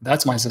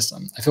 That's my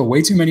system. I fill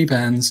way too many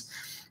pens,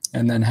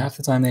 and then half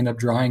the time they end up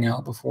drying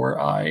out before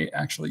I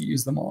actually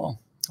use them all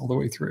the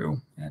way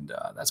through, and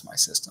that's my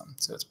system.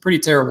 So it's a pretty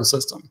terrible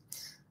system,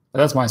 but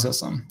that's my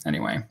system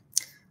anyway.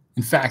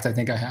 In fact, I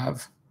think I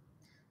have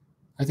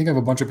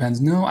a bunch of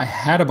pens. No, I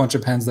had a bunch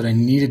of pens that I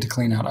needed to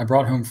clean out. I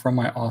brought home from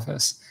my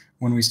office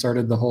when we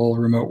started the whole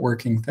remote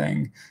working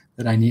thing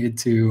that I needed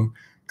to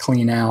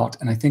clean out.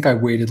 And I think I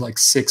waited like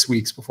 6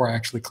 weeks before I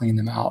actually cleaned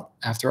them out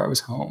after I was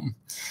home.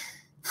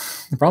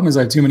 The problem is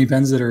I have too many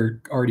pens that are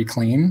already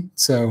clean.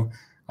 So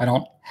I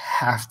don't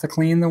have to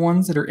clean the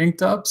ones that are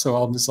inked up. So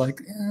I'll just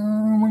like,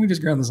 let me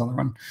just grab this other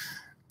one.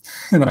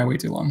 And then I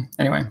wait too long.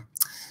 Anyway,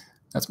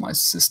 that's my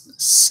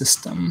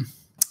system.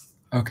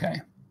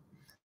 Okay.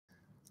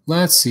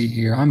 Let's see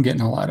here. I'm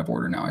getting all out of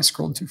order now. I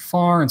scrolled too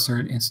far and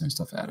started answering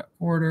stuff out of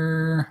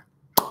order.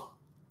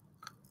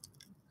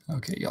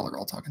 Okay, y'all are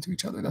all talking to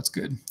each other. That's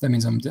good. That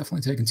means I'm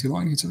definitely taking too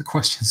long to answer the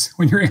questions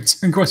when you're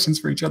answering questions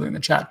for each other in the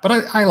chat. But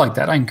I like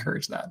that. I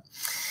encourage that.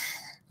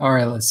 All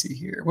right, let's see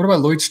here. What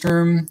about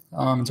Lloydstrom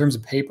in terms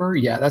of paper?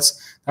 Yeah,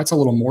 that's a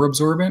little more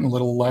absorbent and a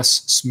little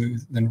less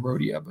smooth than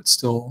Rhodia, but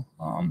still,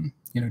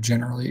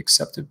 generally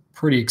accepted,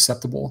 pretty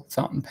acceptable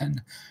fountain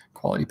pen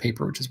quality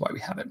paper, which is why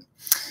we have it.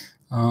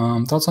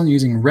 Thoughts on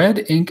using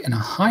red ink and a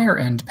higher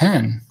end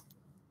pen?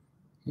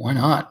 Why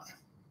not?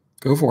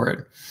 Go for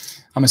it.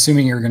 I'm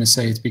assuming you're going to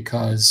say it's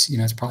because,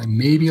 it's probably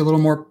maybe a little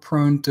more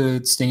prone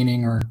to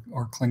staining or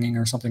clinging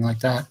or something like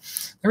that.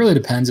 It really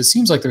depends. It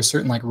seems like there's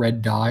certain like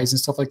red dyes and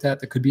stuff like that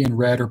that could be in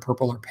red or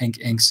purple or pink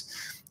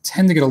inks,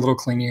 tend to get a little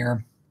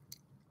clingier.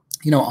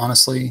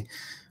 Honestly,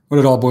 what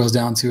it all boils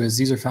down to is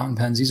these are fountain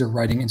pens. These are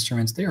writing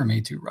instruments. They are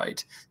made to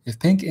write. If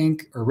pink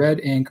ink or red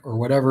ink or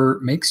whatever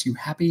makes you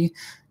happy,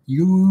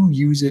 you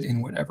use it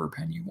in whatever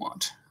pen you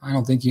want. I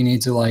don't think you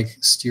need to like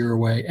steer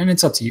away. And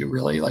it's up to you,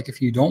 really. Like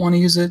if you don't want to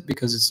use it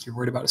because you're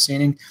worried about a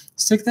staining,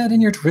 stick that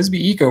in your TWSBI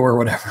Eco or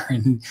whatever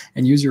and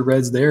use your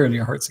reds there and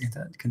your heart's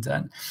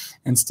content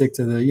and stick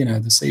to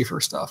the safer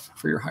stuff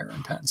for your higher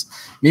end pens.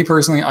 Me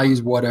personally, I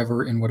use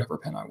whatever in whatever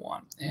pen I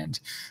want. And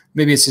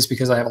maybe it's just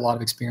because I have a lot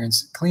of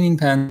experience cleaning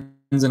pens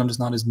and I'm just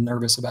not as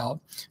nervous about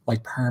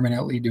like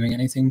permanently doing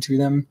anything to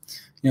them.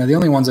 The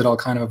only ones that I'll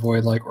kind of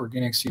avoid, like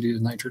organics, you do,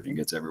 nitrogen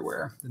gets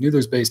everywhere. The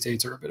Noodler's base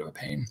dates are a bit of a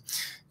pain.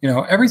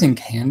 Everything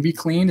can be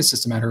cleaned. It's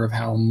just a matter of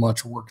how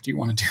much work do you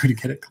want to do to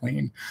get it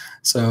clean.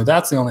 So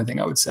that's the only thing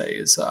I would say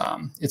is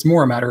it's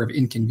more a matter of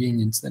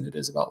inconvenience than it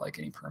is about like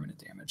any permanent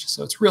damage.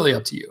 So it's really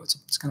up to you.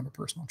 It's kind of a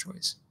personal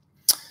choice.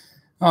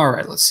 All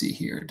right, let's see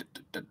here.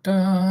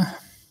 All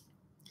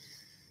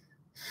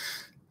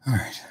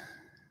right.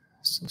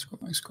 Still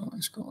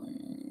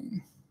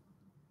scrolling.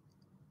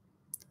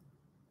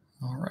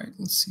 All right,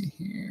 let's see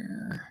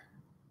here.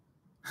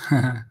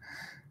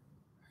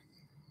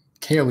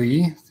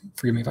 Kaylee,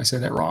 forgive me if I say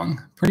that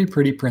wrong.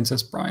 Pretty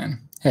Princess Brian.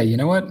 Hey, you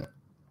know what?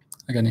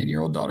 I got an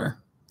 8-year-old daughter,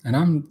 and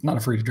I'm not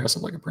afraid to dress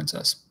up like a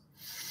princess.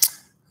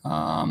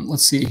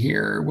 Let's see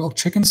here. Will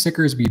chicken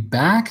stickers be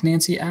back?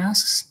 Nancy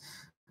asks.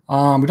 We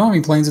don't have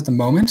any plans at the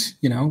moment.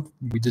 You know,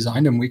 we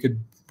designed them. We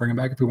could bring them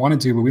back if we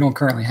wanted to, but we don't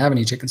currently have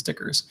any chicken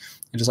stickers.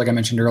 And just like I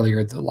mentioned earlier,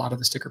 a lot of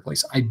the sticker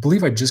place, I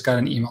believe I just got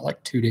an email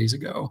like 2 days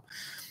ago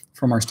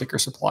from our sticker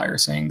supplier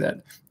saying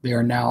that they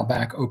are now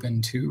back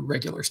open to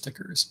regular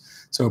stickers.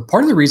 So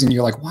part of the reason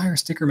you're like, why are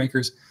sticker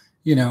makers,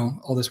 you know,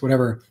 all this,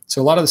 whatever.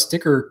 So a lot of the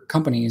sticker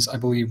companies, I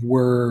believe,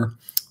 were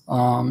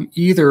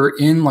either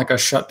in like a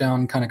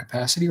shutdown kind of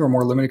capacity or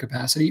more limited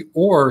capacity,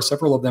 or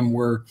several of them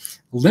were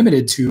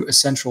limited to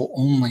essential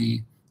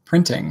only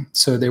printing.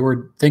 So they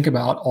would think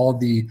about all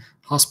the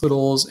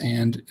hospitals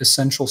and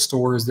essential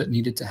stores that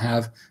needed to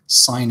have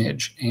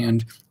signage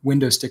and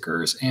window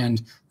stickers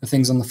and the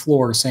things on the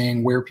floor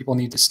saying where people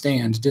need to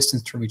stand,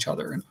 distance from each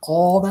other, and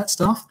all that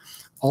stuff.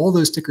 All of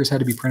those stickers had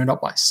to be printed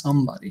out by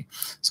somebody.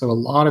 So a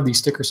lot of these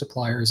sticker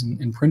suppliers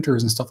and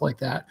printers and stuff like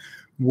that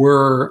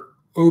were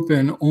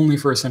open only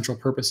for essential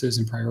purposes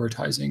and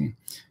prioritizing,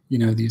 you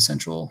know, the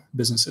essential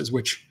businesses,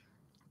 which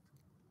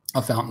a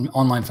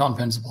online fountain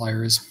pen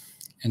supplier is,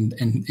 and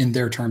in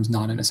their terms,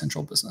 not an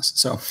essential business.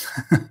 So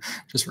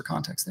just for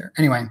context there.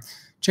 Anyway,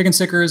 chicken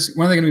stickers,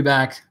 when are they going to be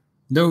back?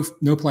 No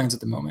plans at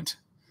the moment.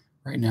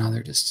 Right now,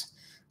 they're just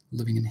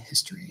living in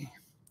history.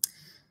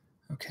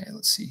 Okay,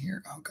 let's see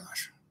here. Oh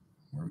gosh,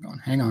 where are we going?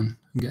 Hang on,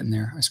 I'm getting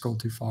there. I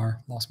scrolled too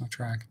far, lost my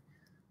track.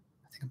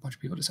 I think a bunch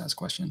of people just asked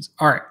questions.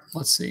 All right,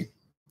 let's see.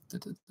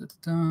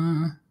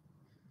 Finding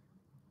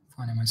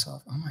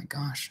myself. Oh my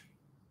gosh.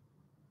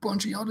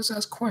 Bunch of y'all just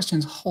asked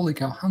questions. Holy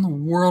cow. How in the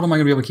world am I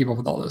going to be able to keep up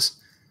with all this?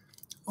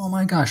 Oh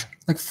my gosh.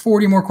 Like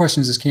 40 more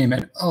questions just came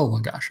in. Oh my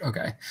gosh.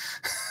 Okay.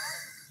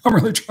 I'm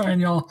really trying,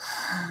 y'all.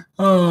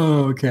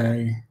 Oh,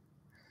 okay.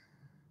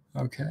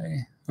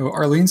 Okay. Oh,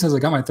 Arlene says, I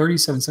got my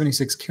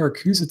 3776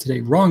 Caracusa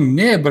today. Wrong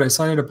nib, but I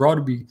decided abroad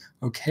to be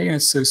okay, and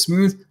it's so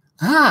smooth.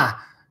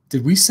 Ah,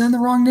 did we send the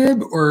wrong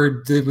nib,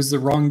 or was the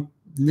wrong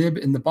nib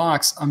in the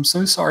box? I'm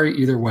so sorry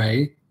either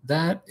way.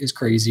 That is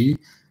crazy.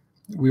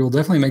 We will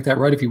definitely make that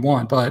right if you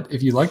want, but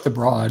if you like the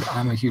broad,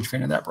 I'm a huge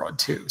fan of that broad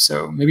too.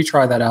 So maybe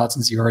try that out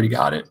since you already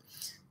got it.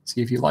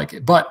 See if you like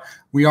it. But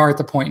we are at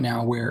the point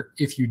now where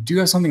if you do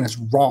have something that's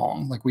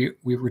wrong, like we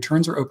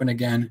returns are open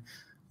again,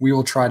 we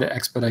will try to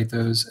expedite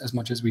those as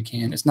much as we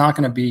can. It's not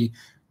going to be,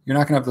 you're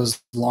not going to have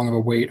those long of a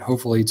wait,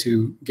 hopefully,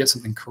 to get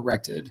something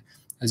corrected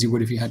as you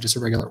would if you had just a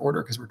regular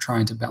order, because we're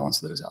trying to balance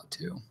those out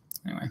too.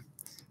 Anyway,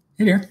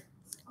 hey dear.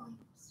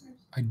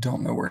 I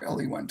don't know where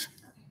Ellie went.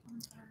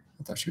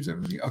 I thought she was over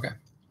there. Okay.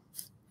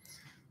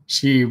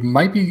 She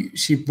might be,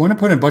 she went to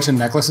put a bunch of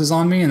necklaces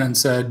on me and then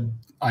said,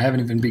 I haven't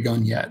even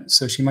begun yet.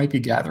 So she might be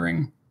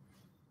gathering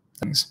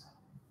things.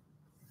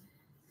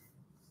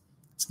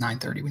 It's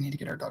 9:30. We need to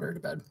get our daughter to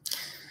bed.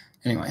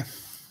 Anyway.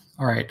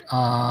 All right.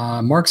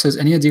 Mark says,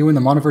 any idea when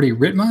the Monteverdi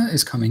Ritma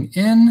is coming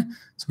in?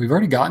 So we've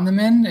already gotten them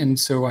in. And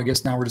so I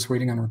guess now we're just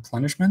waiting on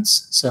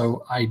replenishments.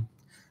 So I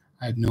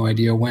have no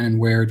idea when and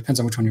where. It depends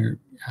on which one you're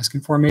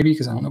asking for, maybe,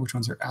 because I don't know which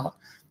ones are out.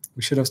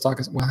 We should have stock.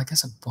 Well, I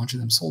guess a bunch of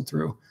them sold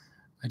through.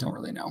 I don't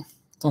really know.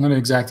 Don't have an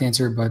exact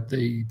answer, but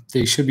they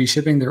should be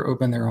shipping. They're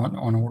open. They're on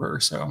order.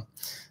 So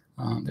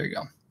there you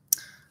go.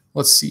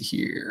 Let's see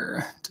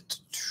here.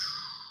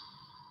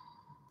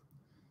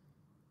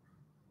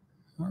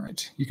 All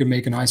right. You can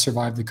make an I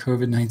survived the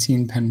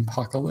COVID-19 pen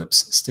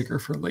apocalypse sticker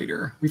for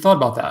later. We thought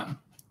about that.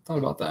 I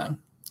don't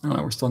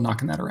know. We're still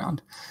knocking that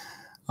around.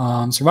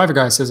 Survivor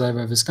Guy says, I have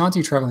a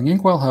Visconti traveling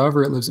inkwell.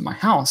 However, it lives at my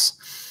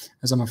house,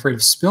 as I'm afraid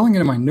of spilling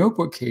it in my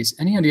notebook case.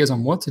 Any ideas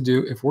on what to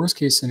do if worst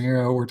case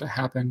scenario were to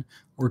happen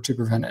or to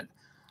prevent it?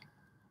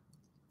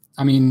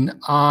 I mean,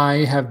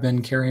 I have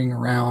been carrying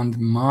around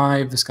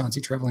my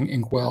Visconti traveling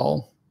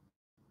inkwell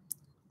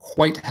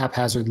quite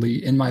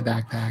haphazardly in my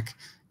backpack,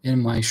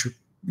 in my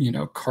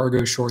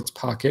cargo shorts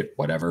pocket,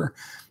 whatever,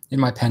 in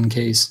my pen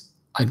case.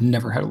 I've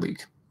never had a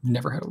leak.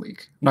 Never had a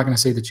leak. I'm not going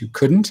to say that you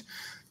couldn't.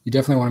 You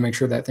definitely want to make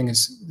sure that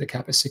the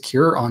cap is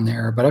secure on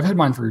there. But I've had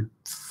mine for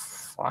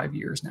 5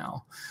 years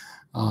now,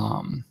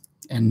 and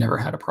never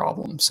had a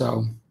problem.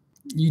 So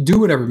you do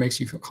whatever makes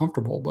you feel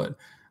comfortable, but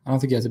I don't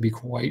think you have to be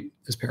quite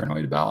as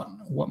paranoid about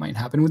what might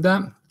happen with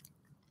that.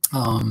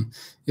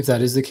 If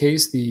that is the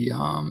case,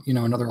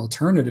 another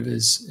alternative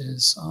is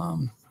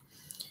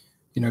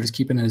just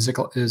keep it in a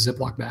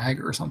Ziploc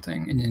bag or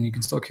something, and then you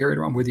can still carry it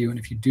around with you. And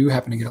if you do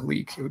happen to get a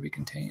leak, it would be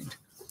contained.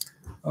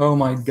 Oh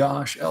my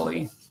gosh,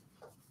 Ellie.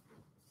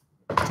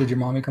 Did your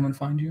mommy come and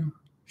find you?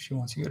 She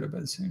wants you to go to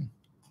bed soon.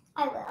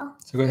 I will.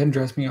 So go ahead and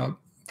dress me up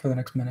for the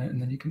next minute,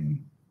 and then you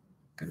can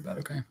go to bed,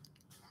 okay?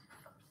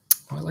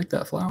 Oh, I like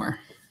that flower.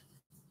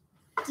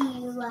 Do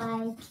you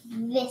like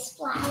this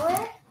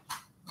flower?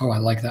 Oh, I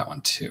like that one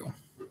too.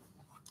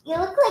 You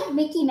look like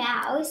Mickey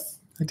Mouse.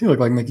 I do look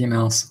like Mickey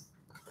Mouse.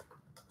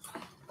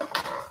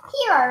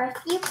 Here are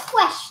a few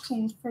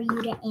questions for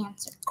you to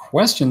answer.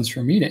 Questions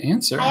for me to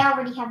answer? I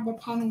already have the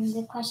pen and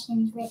the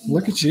questions written.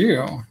 Look at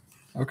you.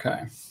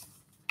 Okay.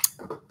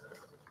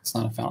 It's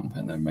not a fountain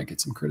pen. I might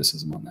get some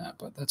criticism on that,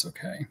 but that's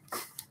okay.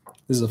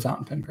 This is a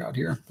fountain pen crowd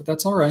here, but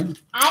that's all right.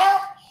 I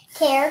don't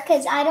care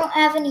because I don't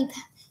have any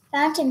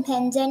fountain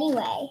pens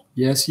anyway.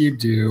 Yes, you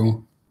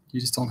do. You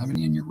just don't have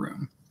any in your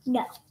room.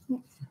 No,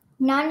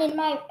 none in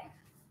my room.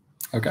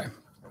 Okay.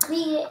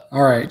 Read it.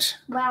 All right.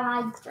 Wow,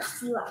 I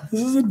dress you up.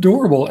 This is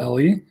adorable,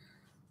 Ellie.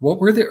 What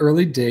were the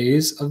early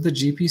days of the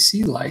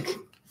GPC like?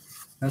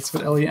 That's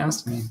what Ellie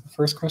asked me. The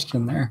first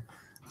question there.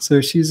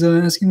 So she's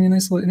asking me a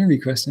nice little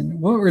interview question.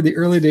 What were the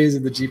early days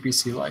of the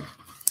GPC like?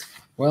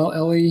 Well,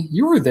 Ellie,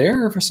 you were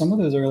there for some of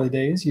those early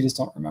days. You just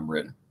don't remember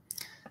it.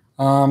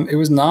 It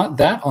was not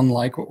that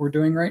unlike what we're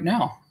doing right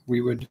now.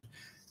 We would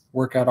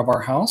work out of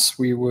our house.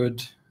 We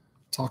would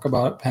talk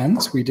about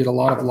pens. We did a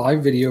lot of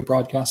live video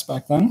broadcasts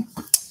back then.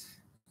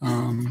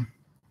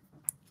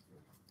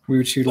 We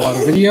would shoot a lot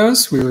of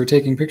videos. We were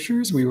taking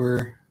pictures. We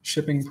were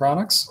shipping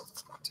products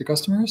to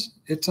customers.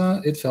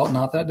 It felt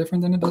not that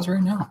different than it does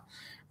right now.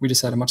 We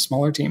just had a much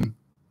smaller team.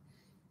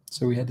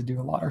 So we had to do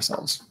a lot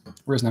ourselves.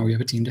 Whereas now we have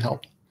a team to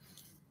help.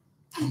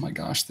 Oh my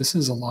gosh, this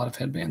is a lot of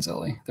headbands,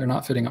 Ellie. They're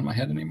not fitting on my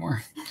head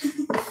anymore.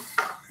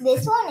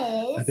 This one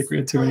is. I think we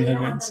had too many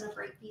headbands.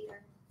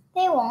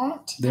 They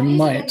won't. They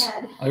might.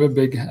 I have a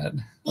big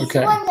head. These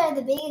ones are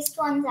the biggest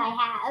ones I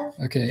have.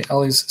 Okay,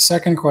 Ellie's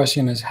second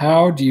question is,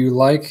 how do you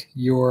like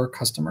your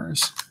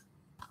customers?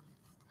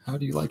 How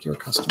do you like your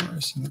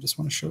customers? And I just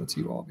want to show it to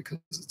you all because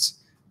it's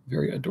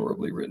very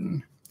adorably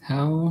written.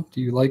 How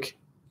do you like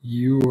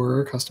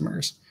your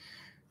customers?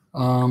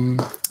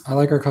 I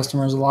like our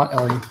customers a lot,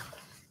 Ellie.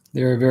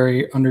 They're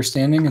very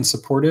understanding and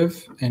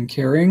supportive and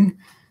caring.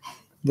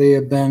 They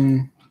have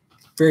been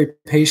very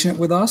patient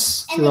with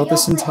us throughout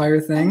this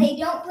entire thing. And they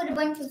don't put a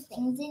bunch of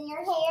things in your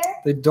hair.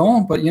 They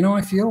don't, but you know,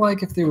 I feel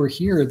like if they were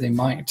here, they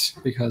might,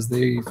 because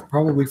they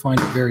probably find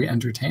it very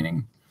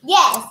entertaining.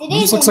 Yes, it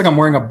is. This looks like I'm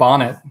wearing a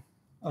bonnet.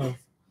 Oh,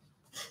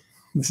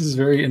 this is a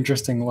very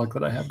interesting look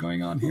that I have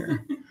going on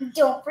here.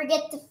 Don't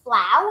forget the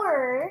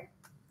flower.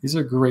 These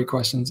are great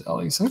questions,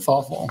 Ellie. So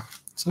thoughtful.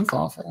 So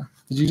thoughtful.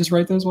 Did you just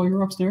write those while you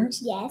were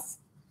upstairs? Yes.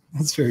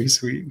 That's very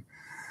sweet.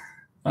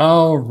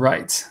 All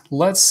right.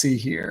 Let's see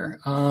here.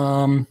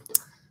 I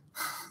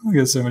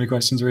got so many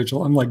questions,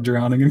 Rachel. I'm like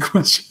drowning in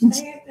questions.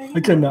 I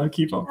cannot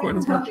keep up quite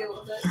as much. You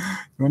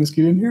want to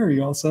scoot in here? Are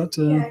you all set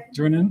to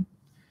join in?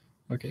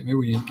 Okay, maybe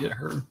we need to get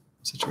her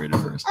situated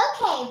first.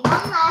 Okay, one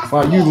last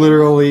Wow, you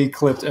literally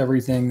clipped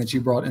everything that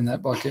you brought in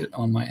that bucket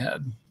on my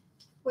head.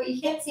 What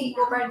you can't see,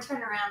 well, Brian,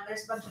 turn around.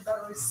 There's a bunch of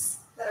bows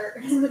that are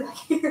in the back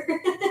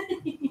here.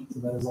 So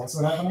that is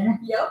also happening?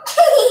 Yep.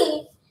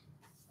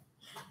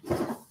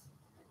 All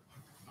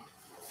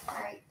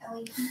right,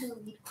 Ellie, you can go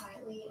read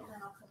quietly, and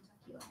then I'll come talk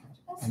to you later.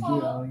 Thank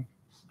you, Ellie.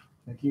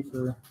 Thank you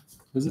for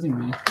visiting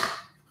me.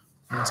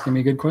 Asking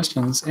me good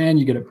questions. And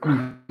you get a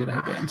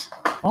headband.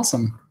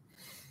 Awesome.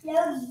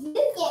 No, you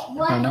get one.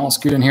 All right, now I'll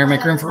scoot in here and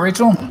make room for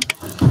Rachel.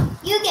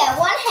 You get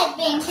one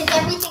headband because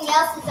everything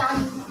else is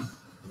on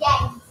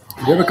Daddy's.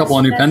 I do have a couple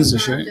of new pens to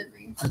show you.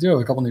 I do have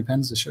a couple of new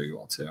pens to show you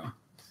all too.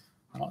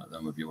 I don't know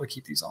that we'll be able to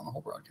keep these on the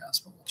whole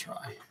broadcast, but we'll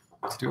try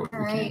to do what we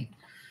can.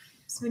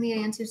 So we need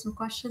to answer some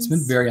questions. It's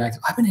been very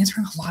active. I've been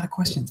answering a lot of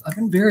questions. I've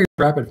been very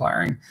rapid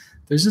firing.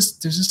 There's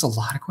just a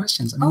lot of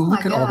questions. I mean,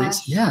 look at all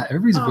these. Yeah,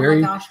 everybody's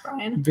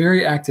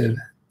very active.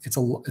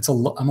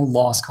 I'm a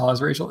lost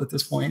cause, Rachel, at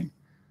this point.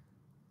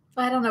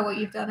 I don't know what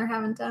you've done or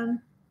haven't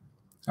done.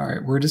 All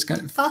right, we're just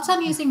gonna. Thoughts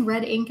on using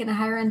red ink in a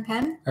higher end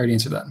pen? I already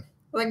answered that.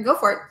 Like, go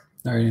for it.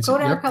 I already answered. Go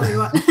whatever color you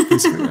want.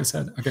 Basically what I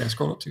said. Okay, I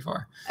scrolled up too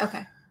far.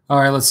 Okay. All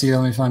right, let's see.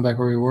 Let me find back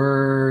where we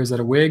were. Is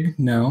that a wig?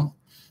 No.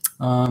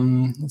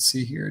 Let's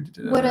see here.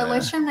 Would a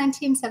Leuchtturm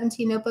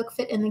 1917 notebook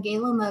fit in the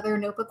Galen leather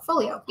notebook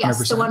folio?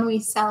 Yes, 100%. The one we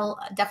sell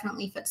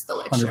definitely fits the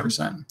Leuchtturm.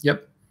 100%.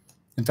 Yep.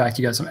 In fact,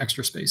 you got some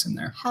extra space in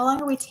there. How long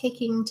are we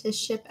taking to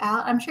ship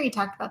out? I'm sure you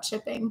talked about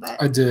shipping,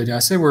 but I did. I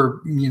say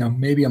we're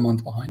maybe a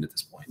month behind at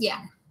this point.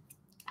 Yeah,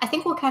 I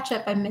think we'll catch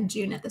up by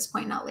mid-June at this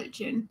point, not late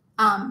June.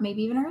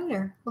 Maybe even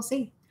earlier. We'll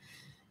see.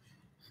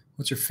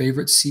 What's your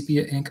favorite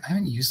sepia ink? I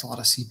haven't used a lot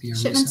of sepia.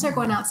 Shipments are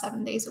going out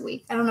 7 days a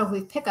week. I don't know if we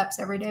have pickups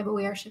every day, but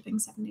we are shipping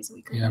 7 days a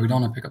week. Yeah, we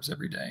don't have pickups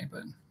every day,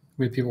 but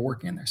we have people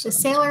working in there. The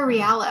Sailor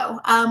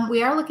Rialo.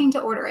 We are looking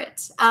to order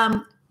it.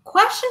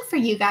 Question for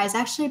you guys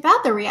actually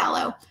about the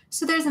Rialo.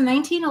 So there's a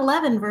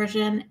 1911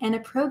 version and a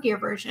Pro Gear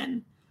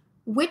version.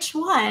 Which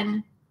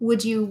one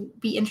would you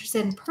be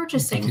interested in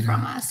purchasing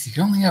from us? You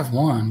can only have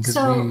one because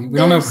we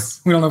don't know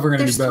if we're going to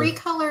do both. There's 3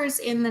 colors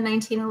in the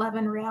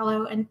 1911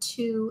 Rialo and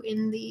 2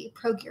 in the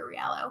Pro Gear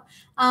Rialo.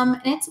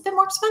 And it's a bit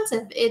more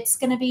expensive. It's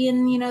going to be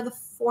in, the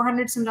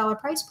 $400 some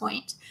price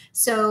point.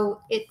 So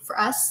for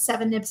us,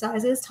 7 nib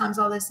sizes times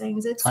all those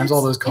things. Times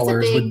all those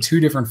colors with 2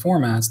 different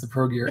formats, the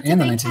Pro Gear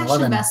and the 1911.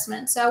 Cash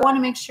investment. So I want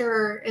to make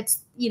sure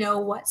it's,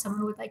 what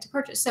someone would like to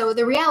purchase. So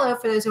the Rialo,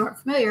 for those who aren't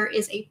familiar,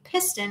 is a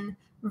piston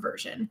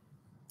version.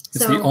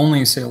 It's the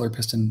only Sailor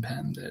piston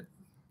pen that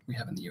we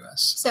have in the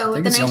US. So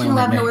the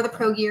 1911 or the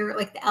Pro Gear,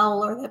 like the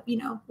L or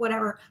the,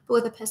 whatever, but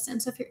with a piston.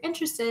 So if you're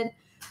interested,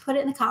 put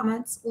it in the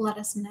comments. Let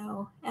us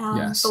know.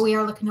 Yes. But we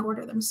are looking to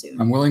order them soon.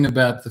 I'm willing to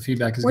bet the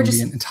feedback is going to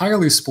be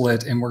entirely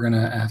split, and we're going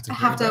to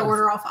have to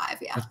order all 5.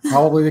 Yeah, that's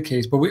probably the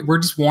case. But we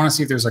just want to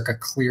see if there's like a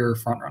clear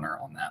front runner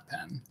on that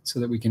pen, so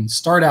that we can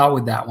start out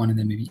with that one and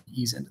then maybe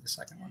ease into the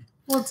second one.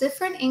 Well,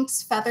 different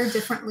inks feather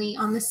differently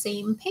on the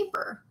same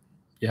paper.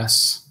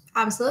 Yes.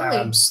 Absolutely.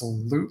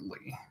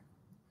 Absolutely.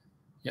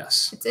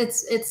 Yes.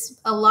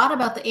 It's a lot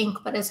about the ink,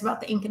 but it's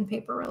about the ink and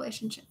paper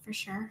relationship for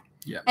sure.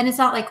 Yeah. And it's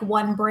not like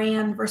one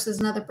brand versus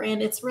another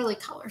brand. It's really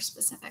color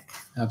specific.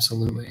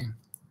 Absolutely.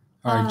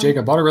 All right,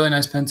 Jacob bought a really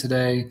nice pen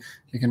today.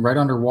 You can write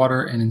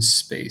underwater and in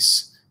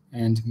space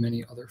and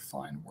many other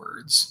fine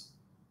words.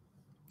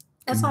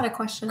 That's not a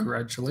question.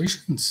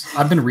 Congratulations.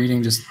 I've been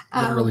reading just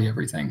literally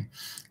everything.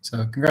 So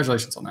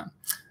congratulations on that.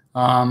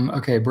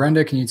 Okay,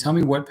 Brenda, can you tell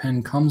me what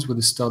pen comes with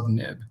a stub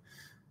nib?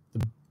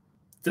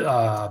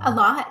 A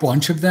lot.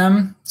 Bunch of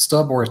them,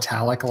 stub or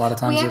italic. A lot of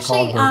times they're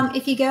called.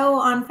 If you go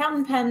on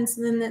fountain pens,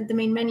 and then the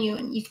main menu,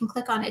 and you can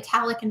click on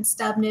italic and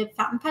stub nib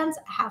fountain pens,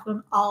 I have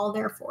them all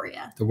there for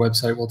you. The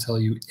website will tell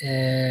you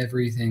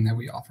everything that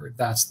we offer.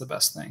 That's the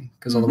best thing,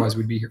 because otherwise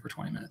we'd be here for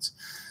 20 minutes.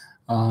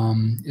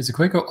 Is the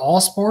Quaco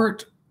All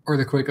Sport or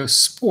the Quaco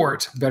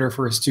Sport better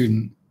for a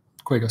student?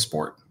 Quaco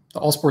Sport. The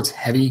All Sport's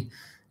heavy.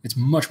 It's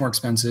much more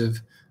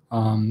expensive.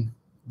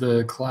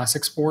 The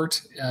Classic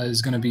Sport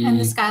is going to be... And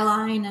the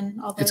Skyline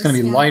and all those. It's going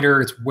to be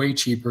lighter. It's way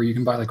cheaper. You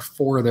can buy like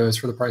 4 of those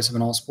for the price of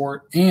an All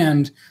Sport.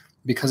 And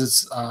because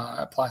it's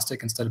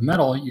plastic instead of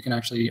metal, you can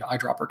actually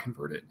eyedropper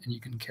convert it, and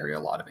you can carry a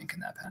lot of ink in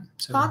that pen.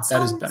 So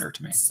that is better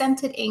to me.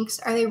 Scented inks,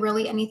 are they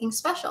really anything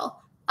special?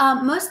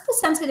 Most of the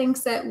scented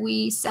inks that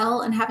we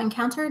sell and have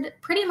encountered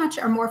pretty much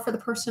are more for the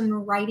person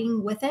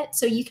writing with it.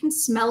 So you can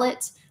smell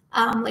it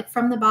like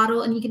from the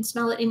bottle, and you can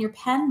smell it in your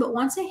pen, but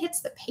once it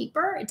hits the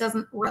paper, it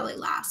doesn't really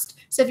last.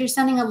 So if you're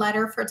sending a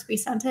letter for it to be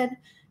scented,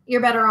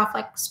 you're better off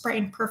like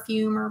spraying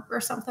perfume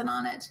or something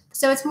on it.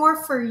 So it's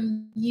more for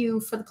you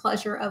for the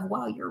pleasure of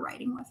while you're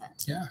writing with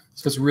it. Yeah.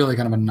 So it's really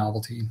kind of a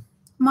novelty.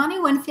 Monty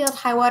Winfield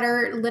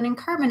Highwater Linen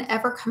Carbon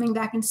ever coming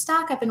back in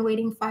stock? I've been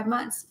waiting 5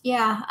 months.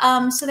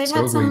 Yeah. So they've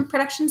had some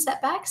production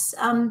setbacks.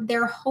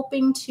 They're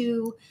hoping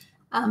to...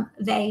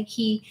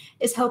 he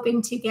is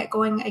hoping to get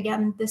going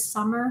again this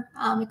summer.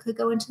 It could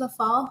go into the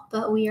fall,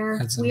 but we are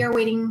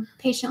waiting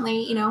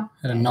patiently.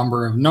 Had a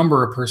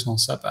number of personal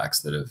setbacks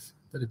that have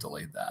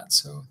delayed that,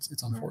 so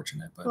it's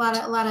unfortunate. But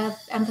a lot of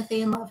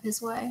empathy and love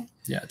his way.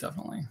 Yeah,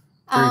 definitely.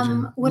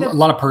 A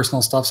lot of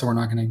personal stuff, so we're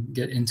not going to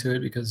get into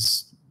it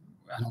because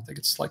I don't think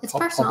it's like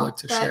public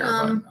to share.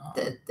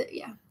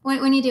 Yeah,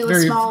 when you deal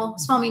with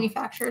small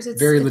manufacturers, it's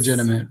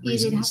legitimate,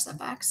 easy to have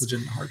setbacks,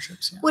 legitimate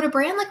hardships. Yeah. Would a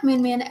brand like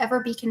Moonman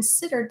ever be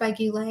considered by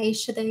Goulet?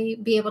 Should they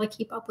be able to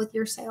keep up with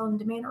your sale and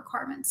demand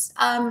requirements?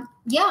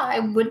 Yeah, I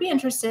would be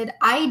interested.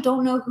 I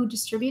don't know who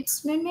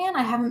distributes Moonman.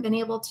 I haven't been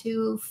able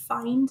to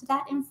find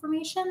that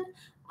information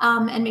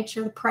and make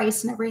sure the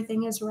price and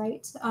everything is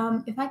right.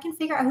 If I can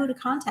figure out who to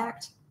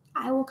contact,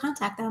 I will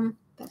contact them.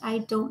 But I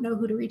don't know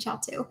who to reach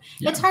out to.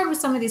 Yeah. It's hard with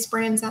some of these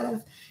brands out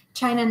of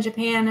China and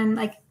Japan, and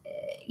I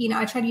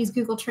try to use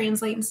Google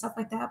Translate and stuff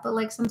like that, but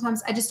like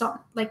sometimes I just don't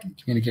like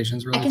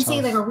communication's really I can tough.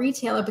 see like a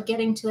retailer, but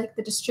getting to like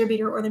the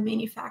distributor or the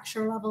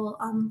manufacturer level,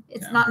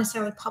 it's not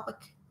necessarily public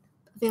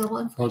available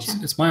information.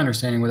 Well, it's my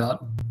understanding,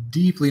 without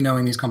deeply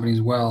knowing these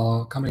companies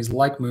well, companies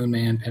like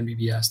Moonman, Pen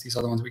BBS, these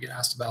other ones we get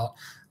asked about,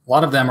 a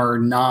lot of them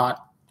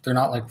they're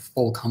not like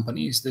full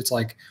companies. It's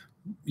like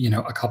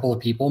a couple of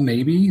people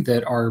maybe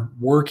that are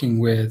working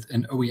with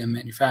an OEM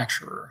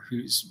manufacturer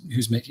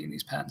who's making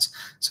these pens.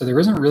 So there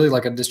isn't really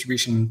like a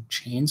distribution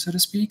chain, so to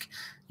speak,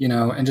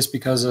 and just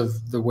because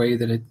of the way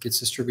that it gets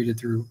distributed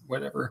through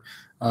whatever,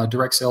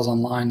 direct sales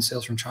online,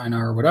 sales from China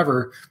or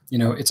whatever,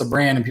 it's a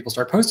brand and people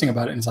start posting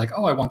about it and it's like,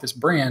 oh, I want this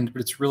brand,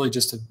 but it's really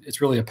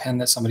a pen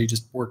that somebody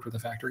just worked with a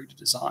factory to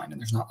design.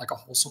 And there's not like a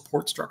whole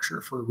support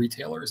structure for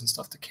retailers and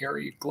stuff to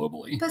carry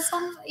globally. But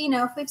some,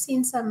 if we've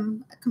seen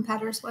some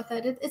competitors with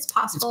it, it's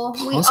possible.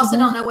 We also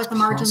don't know what the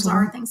margins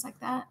are and things like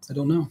that. I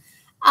don't know.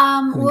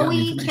 Will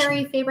we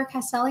carry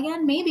Faber-Castell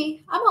again?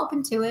 Maybe. I'm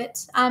open to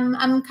it.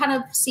 I'm kind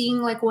of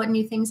seeing like what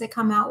new things they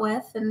come out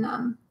with,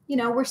 and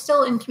we're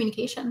still in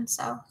communication,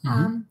 so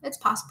it's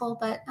possible,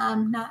 but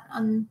not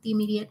on the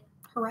immediate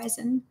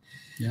horizon.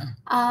 Yeah.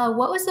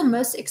 What was the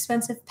most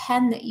expensive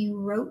pen that you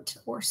wrote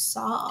or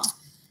saw?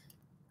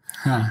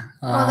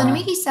 Well, the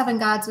Namiki Seven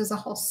Gods was a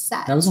whole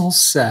set. That was a whole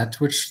set,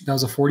 that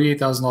was a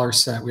 $48,000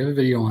 set. We have a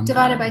video on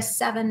divided that. by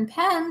 7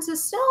 pens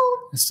is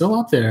it's still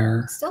up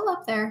there. Still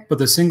up there. But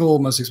the single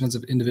most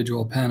expensive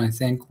individual pen, I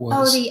think,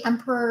 was the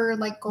Emperor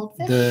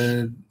goldfish.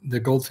 The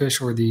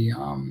goldfish, or the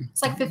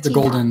it's like 15.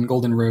 The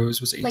golden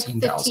rose was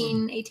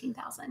 18,000. Like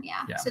 18,000.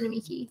 Yeah. So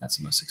Namiki. That's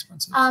the most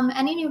expensive.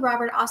 Any new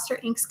Robert Oster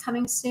inks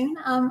coming soon?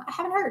 I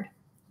haven't heard.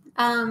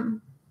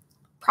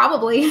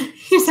 Probably.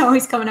 He's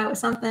always coming out with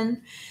something.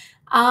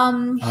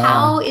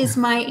 How is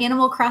my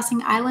Animal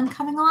Crossing Island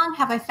coming along?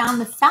 Have I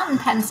found the fountain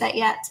pen set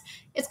yet?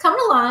 It's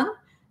coming along.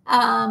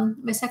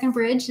 My second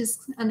bridge is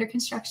under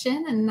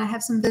construction, and I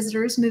have some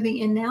visitors moving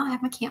in now. I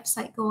have my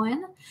campsite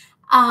going.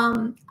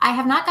 I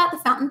have not got the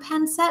fountain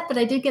pen set, but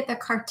I did get the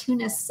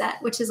cartoonist set,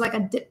 which is like a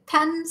dip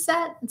pen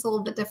set. It's a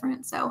little bit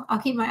different, so I'll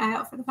keep my eye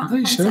out for the fountain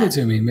pen set. I thought you showed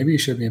it to me. Maybe you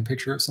showed me a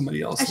picture of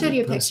somebody else. I showed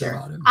you a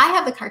picture. I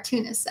have the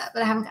cartoonist set,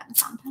 but I haven't gotten the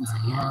fountain pen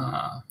set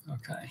yet.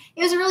 Okay.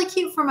 It was really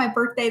cute for my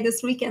birthday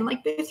this weekend.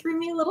 Like, they threw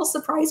me a little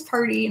surprise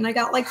party, and I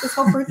got like this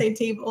whole birthday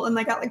table, and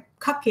I got like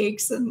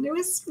cupcakes, and it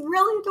was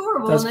really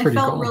adorable. That's and pretty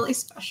I felt cool. really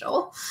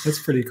special.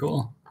 That's pretty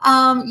cool.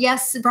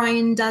 Yes,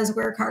 Brian does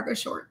wear cargo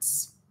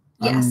shorts.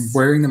 Yes. I'm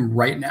wearing them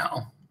right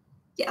now.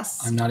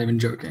 Yes. I'm not even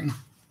joking.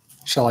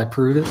 Shall I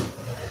prove it?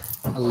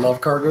 I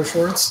love cargo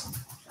shorts.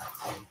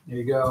 There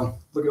you go.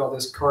 Look at all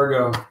this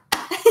cargo.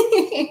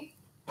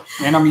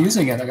 And I'm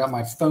using it. I got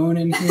my phone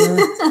in here,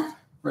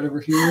 right over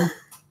here.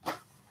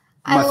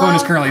 My phone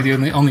is currently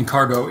the only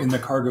cargo in the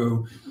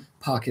cargo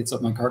pockets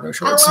of my cargo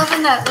shorts. I love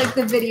in that, like,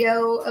 the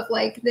video of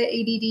like the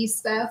ADD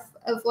stuff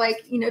of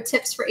like, you know,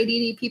 tips for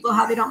ADD people,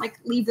 how they don't like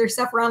leave their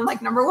stuff around.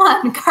 Like, number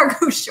one,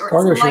 cargo shorts.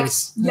 Cargo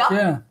shorts. Like,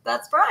 yeah.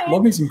 That's Brian.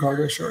 Love me some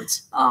cargo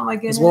shorts. Oh my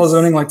goodness. As well as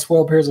owning like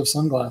 12 pairs of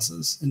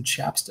sunglasses and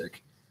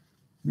chapstick.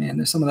 Man,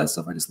 there's some of that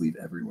stuff I just leave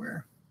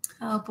everywhere.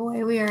 Oh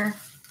boy, we are.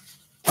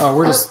 Oh,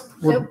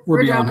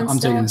 we're beyond. I'm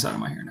stuff. taking this out of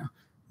my hair now.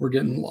 We're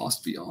getting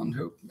lost beyond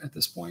hope at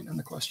this point in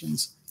the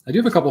questions. I do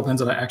have a couple of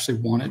pens that I actually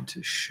wanted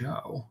to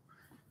show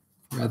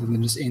rather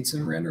than just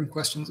answering random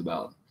questions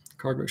about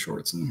cargo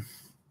shorts and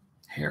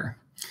hair.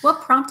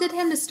 What prompted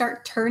him to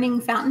start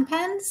turning fountain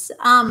pens?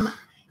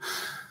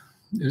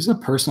 There's a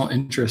personal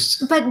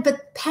interest.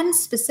 But pens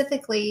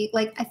specifically,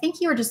 like, I think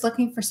you were just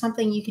looking for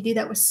something you could do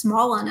that was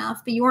small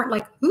enough, but you weren't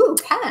like, ooh,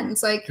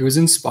 pens. Like, it was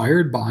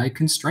inspired by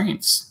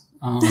constraints.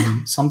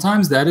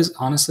 Sometimes that is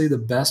honestly the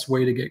best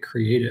way to get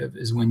creative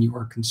is when you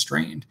are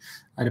constrained.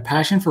 I had a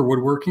passion for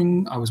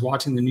woodworking. I was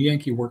watching the New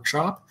Yankee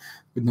Workshop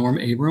with Norm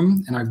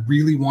Abram, and I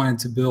really wanted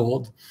to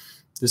build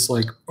this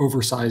like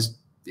oversized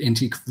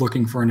antique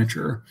looking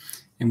furniture.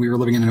 And we were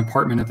living in an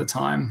apartment at the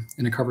time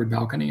in a covered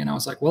balcony. And I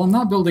was like, well, I'm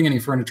not building any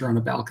furniture on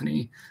a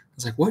balcony. I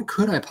was like, what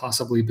could I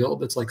possibly build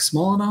that's like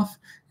small enough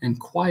and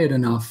quiet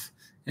enough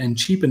and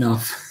cheap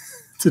enough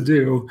to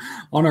do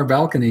on our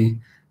balcony?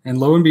 And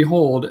lo and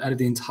behold, out of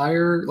the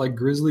entire like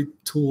Grizzly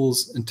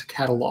Tools and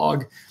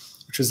catalog,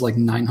 which is like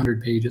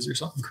 900 pages or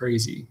something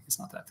crazy. It's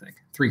not that thick,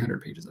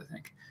 300 pages, I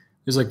think.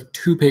 There's like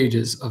 2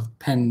 pages of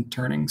pen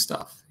turning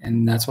stuff.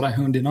 And that's what I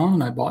honed in on.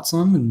 And I bought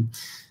some, and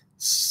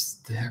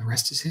the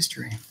rest is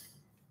history.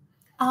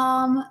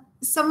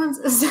 Someone's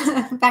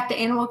back to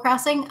Animal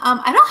Crossing.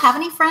 I don't have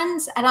any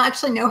friends. I don't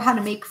actually know how to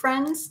make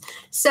friends.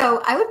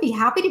 So I would be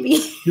happy to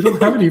be. You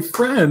don't have any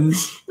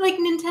friends? Like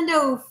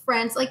Nintendo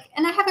friends. Like,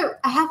 and I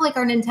have like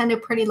our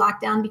Nintendo pretty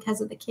locked down because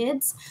of the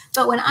kids.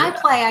 But when I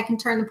play, I can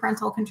turn the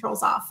parental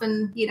controls off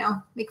and, you know,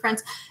 make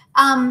friends.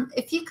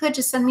 If you could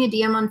just send me a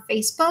DM on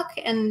Facebook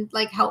and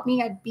like help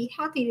me, I'd be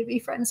happy to be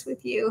friends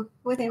with you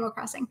with Animal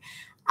Crossing.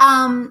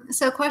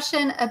 So a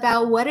question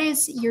about what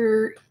is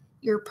your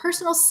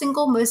personal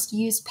single most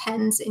used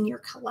pens in your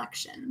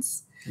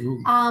collections.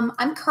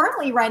 I'm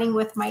currently writing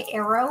with my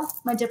Arrow,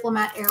 my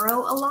Diplomat Arrow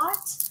a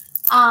lot.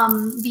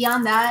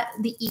 Beyond that,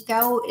 the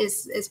Eco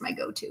is my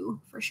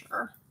go-to for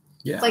sure.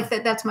 Yeah. Like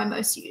that's my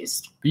most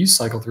used. But you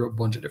cycle through a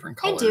bunch of different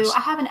colors. I do. I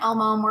have an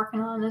Elmo I'm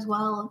working on as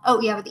well. Oh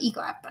yeah, with the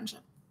Eco I have a bunch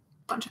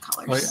of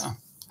colors. Oh yeah.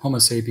 Homo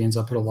Sapiens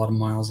I put a lot of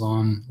miles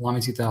on.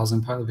 Lamy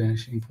 2000, Pilot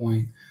Vanishing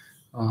Point.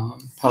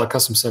 Pilot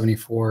Custom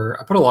 74.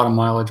 I put a lot of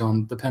mileage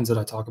on the pens that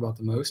I talk about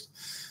the most.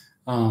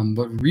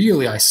 But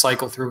really, I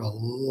cycle through a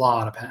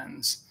lot of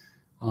pens.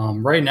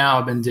 Right now,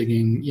 I've been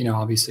digging, you know,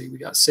 obviously we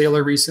got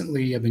Sailor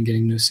recently. I've been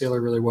getting to know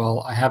Sailor really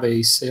well. I have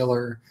a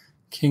Sailor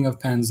King of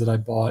pens that I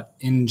bought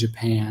in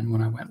Japan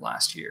when I went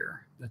last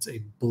year. That's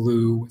a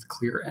blue with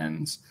clear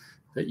ends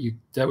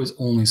that was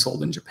only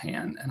sold in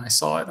Japan. And I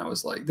saw it and I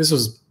was like, this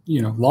was,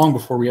 you know, long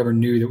before we ever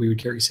knew that we would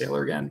carry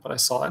Sailor again. But I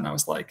saw it and I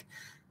was like,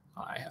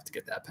 I have to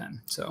get that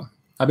pen. So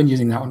I've been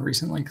using that one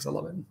recently because I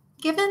love it.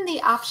 Given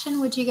the option,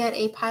 would you get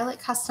a Pilot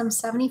Custom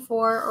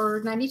 74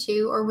 or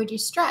 92, or would you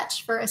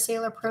stretch for a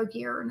Sailor Pro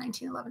Gear or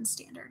 1911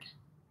 Standard?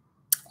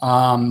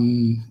 I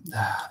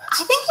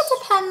think it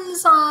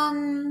depends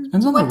on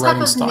what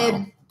type of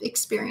nib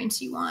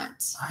experience you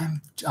want.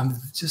 I'm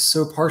just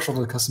so partial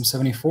to the Custom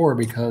 74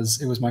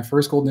 because it was my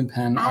first gold nib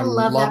pen. I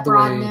love that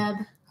broad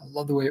nib. I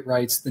love the way it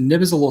writes. The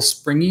nib is a little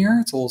springier.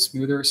 It's a little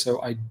smoother.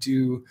 So I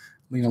do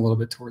lean a little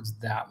bit towards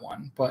that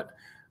one. But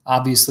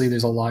obviously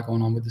there's a lot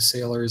going on with the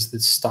Sailors. The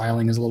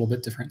styling is a little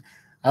bit different.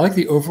 I like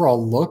the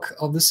overall look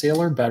of the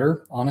Sailor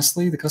better.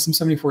 Honestly, the Custom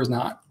 74 is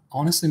not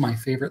honestly my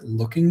favorite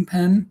looking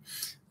pen,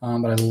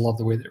 but I love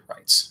the way that it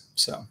writes.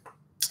 So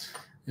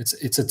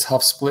it's a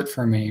tough split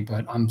for me,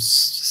 but I'm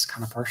just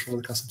kind of partial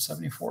to the Custom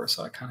 74.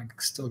 So I kind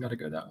of still got to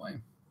go that way.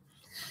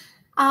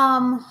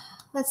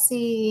 Let's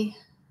see.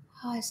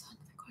 Oh, I saw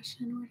another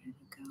question. Where did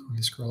it go?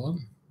 You scroll up.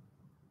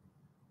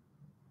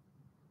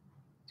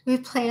 we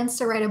have plans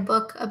to write a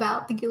book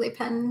about the Goulet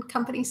Pen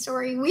Company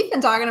story. We've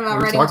been talking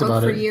about writing a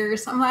book for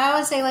years. I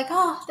always say like,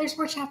 oh, there's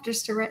more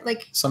chapters to write.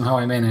 Like Somehow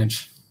I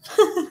manage.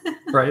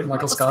 Right?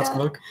 Michael Scott's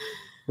book.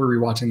 We're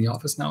rewatching The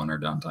Office now in our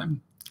downtime.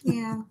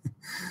 Yeah.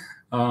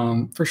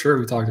 For sure,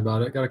 we talked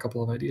about it. Got a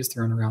couple of ideas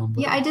thrown around.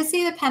 Yeah, I did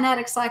see the Pen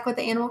Addict Slack with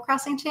the Animal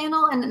Crossing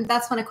channel, and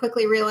that's when I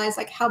quickly realized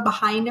like how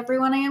behind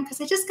everyone I am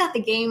because I just got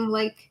the game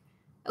like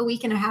a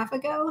week and a half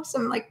ago. So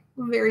I'm like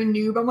very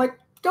noob. I'm like,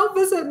 don't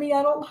visit me.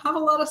 I don't have a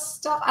lot of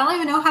stuff. I don't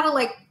even know how to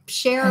like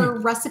share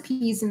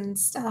recipes and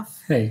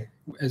stuff. Hey,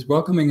 as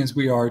welcoming as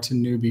we are to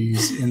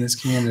newbies in this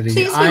community,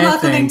 please be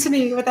welcoming to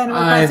me with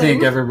Animal Crossing. I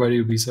think everybody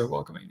would be so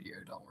welcoming to you.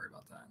 Don't worry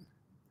about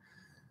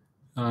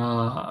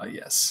that.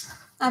 Yes.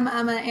 I'm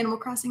an Animal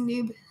Crossing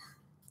noob.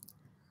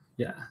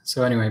 Yeah.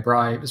 So anyway,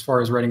 Bri, as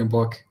far as writing a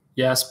book,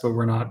 yes, but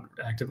we're not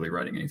actively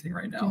writing anything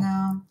right now.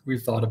 No.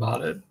 We've thought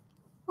about it.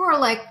 We're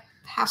like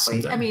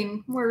halfway. I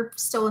mean, we're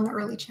still in the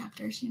early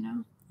chapters, you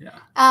know.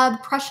 Yeah.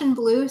 Prussian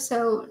Blue.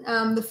 So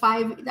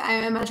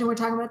I imagine we're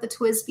talking about the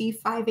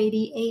TWSBI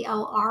 580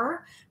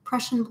 ALR.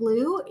 Prussian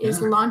Blue is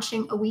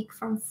launching a week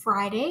from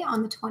Friday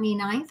on the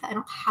 29th. I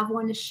don't have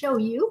one to show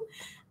you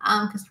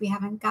because we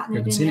haven't gotten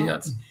it in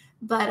yet.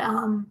 But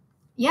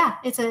yeah,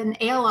 it's an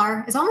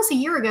ALR. It's almost a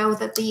year ago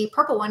that the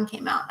purple one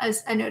came out,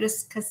 as I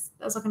noticed because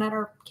I was looking at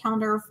our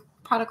calendar of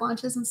product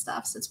launches and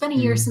stuff. So it's been a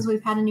year since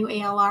we've had a new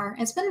ALR.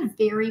 It's been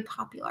very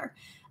popular.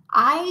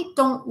 I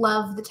don't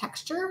love the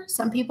texture.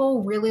 Some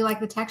people really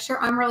like the texture.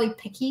 I'm really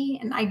picky,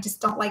 and I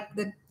just don't like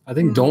the... I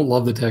think don't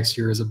love the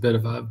texture is a bit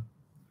of a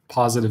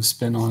positive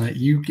spin on it.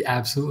 You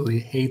absolutely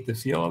hate the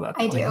feel of that.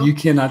 I do. You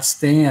cannot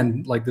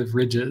stand like the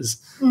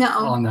ridges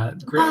on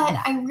that grid.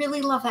 But I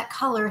really love that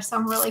color, so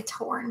I'm really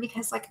torn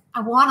because like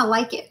I want to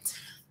like it.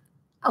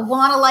 I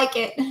want to like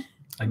it.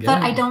 I get but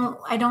it.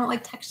 I don't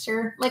like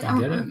texture. Like I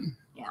get it.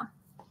 Yeah.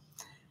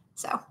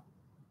 So,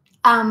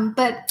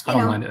 but I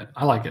don't mind it.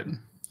 I like it.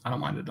 I don't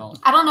mind it at all.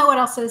 I don't know what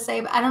else to say,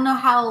 but I don't know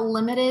how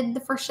limited the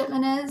first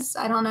shipment is.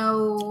 I don't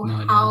know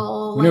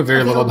how we know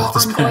very little about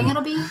this pen.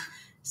 It'll be.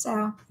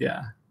 So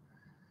yeah.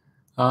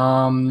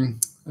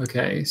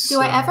 Okay. Do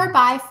I ever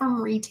buy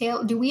from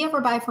retail? Do we ever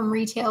buy from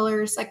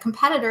retailers like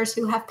competitors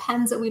who have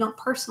pens that we don't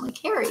personally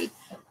carry?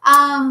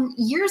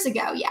 Years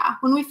ago, yeah.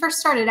 When we first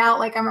started out,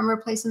 like I remember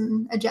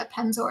placing a Jet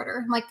Pens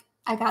order. Like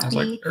I got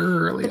the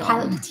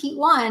Pilot Petite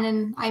one,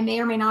 and I may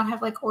or may not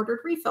have like ordered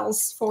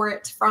refills for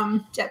it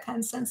from Jet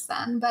Pens since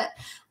then. But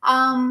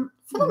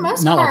for the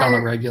most part, like on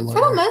a regular.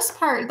 For the most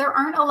part, there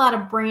aren't a lot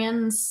of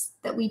brands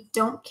that we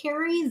don't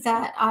carry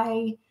that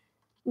I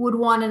would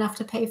want enough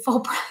to pay full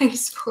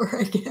price for,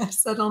 I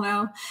guess. I don't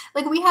know.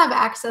 Like we have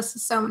access to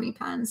so many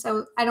pens,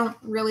 so I don't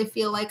really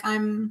feel like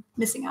I'm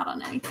missing out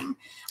on anything.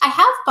 I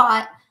have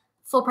bought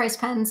full price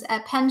pens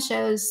at pen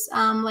shows,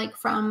 like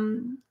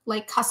from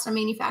like custom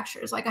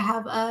manufacturers. Like I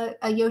have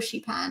a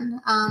Yoshi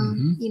pen,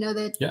 you know,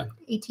 the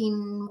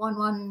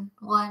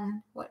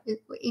 18111,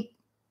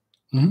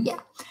 yeah,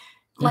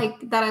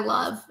 like that I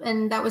love.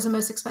 And that was the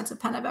most expensive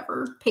pen I've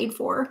ever paid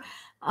for.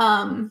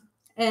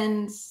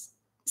 And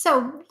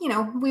so, you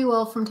know, we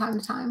will from time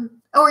to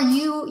time. Or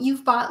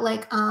you've bought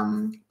like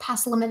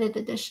past limited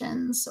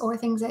editions or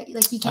things that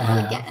like you can't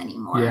really get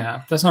anymore.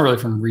 Yeah, that's not really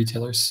from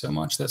retailers so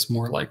much. That's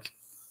more like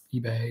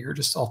eBay or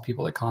just all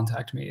people that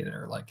contact me that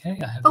are like, hey,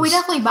 I have. But we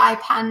definitely buy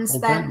pens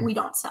that we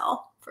don't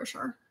sell for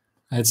sure.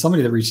 I had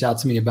somebody that reached out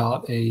to me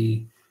about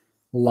a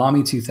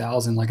Lamy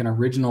 2000, like an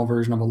original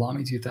version of a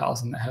Lamy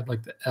 2000 that had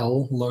like the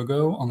L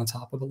logo on the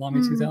top of the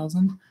Lamy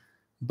 2000,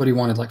 but he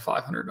wanted like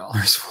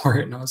 $500 for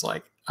it, and I was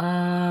like,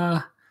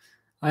 I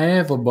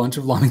have a bunch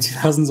of Lamy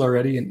 2000s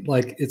already, and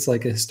like it's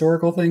like a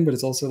historical thing, but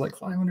it's also like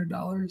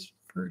 $500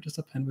 for just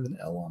a pen with an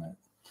L on it.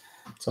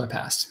 So I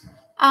passed.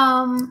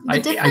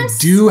 I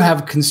do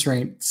have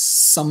constraints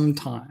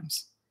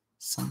sometimes.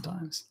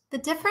 The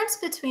difference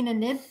between a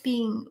nib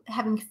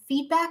having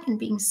feedback and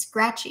being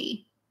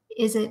scratchy,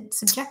 is it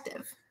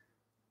subjective?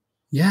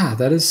 Yeah,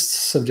 that is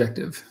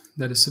subjective.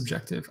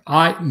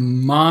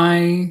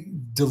 My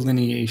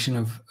delineation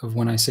of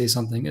when I say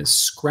something is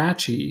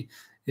scratchy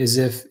is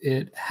if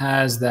it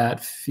has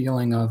that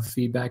feeling of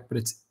feedback, but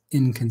it's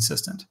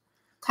inconsistent.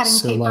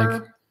 Cutting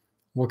paper.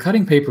 Well,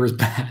 cutting paper is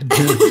bad.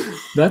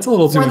 That's a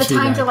little too much feedback. Or the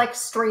times are like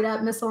straight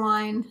up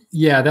misaligned.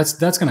 Yeah, that's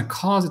going to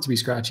cause it to be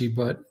scratchy.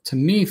 But to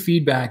me,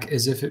 feedback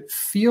is if it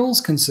feels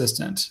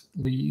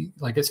consistently,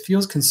 like it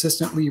feels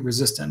consistently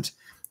resistant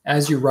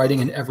as you're writing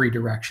in every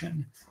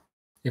direction.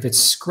 If it's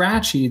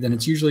scratchy, then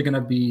it's usually going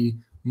to be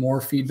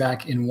more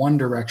feedback in one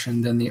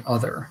direction than the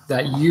other.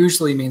 That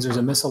usually means there's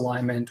a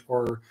misalignment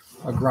or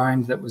a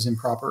grind that was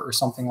improper or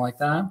something like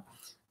that.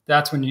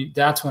 That's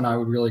when I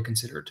would really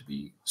consider it to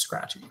be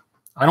scratchy.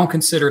 I don't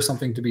consider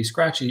something to be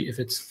scratchy if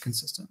it's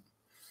consistent,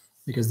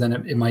 because then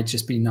it might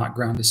just be not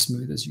ground as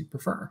smooth as you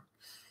prefer.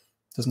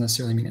 Doesn't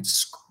necessarily mean it's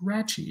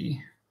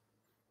scratchy.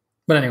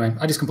 But anyway,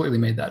 I just completely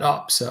made that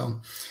up.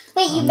 So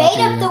wait, you made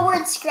up the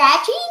word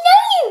scratchy?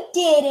 No, you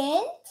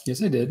didn't.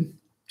 Yes, I did.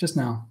 Just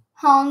now.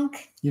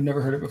 Honk. You've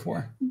never heard it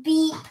before.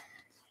 Beep.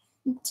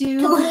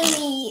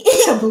 Kablooey.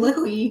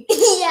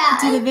 Yeah.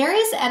 Do the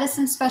various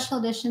Edison special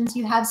editions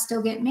you have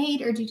still get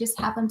made, or do you just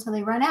have them till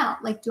they run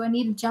out? Like, do I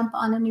need to jump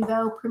on a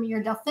Nouveau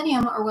Premier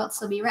Delphinium, or will it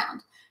still be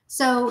around?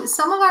 So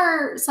some of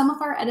our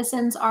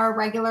Edisons are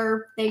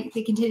regular; they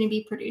continue to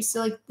be produced.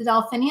 So like the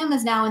Delphinium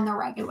is now in the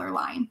regular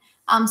line.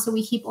 So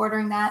we keep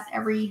ordering that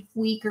every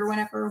week or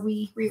whenever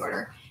we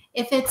reorder.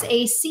 If it's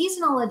a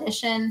seasonal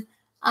edition,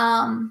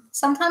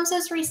 sometimes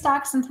those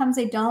restock, sometimes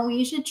they don't. We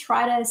usually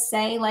try to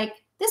say like,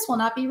 this will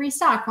not be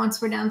restocked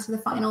once we're down to the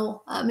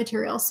final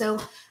material. So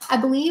I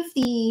believe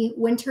the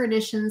winter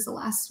editions, the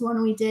last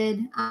one we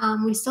did,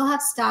 we still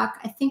have stock.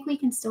 I think we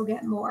can still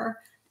get more.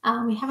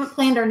 We haven't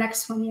planned our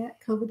next one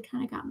yet. COVID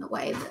kind of got in the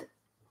way, but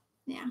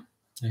yeah.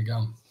 There you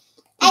go.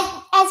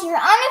 As your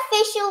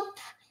unofficial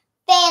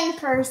fan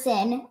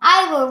person,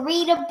 I will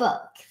read a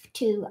book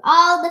to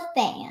all the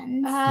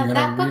fans.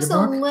 That book's a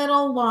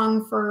little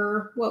long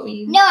for what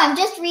we... No, I'm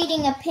just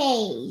reading a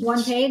page.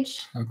 One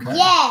page? Okay.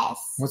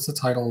 Yes. What's the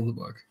title of the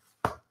book?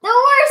 The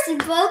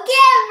worst book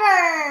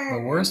ever.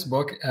 The worst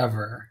book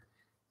ever.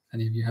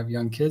 Any of you have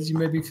young kids, you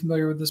may be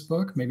familiar with this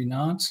book, maybe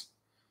not.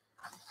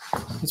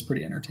 It's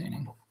pretty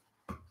entertaining.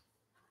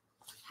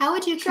 How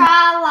would you... Tra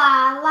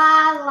la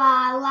la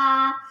la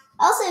la.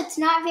 Also, it's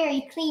not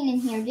very clean in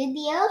here. Did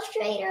the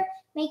illustrator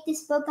make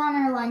this book on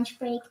our lunch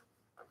break?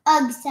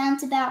 Ugh,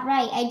 sounds about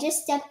right. I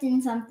just stepped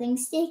in something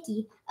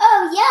sticky.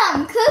 Oh,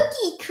 yum,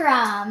 cookie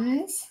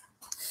crumbs.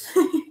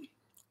 So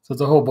it's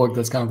a whole book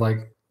that's kind of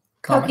like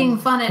poking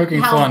fun at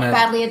how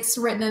badly it's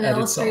written and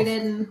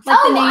illustrated, and like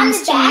the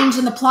names change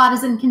and the plot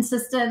is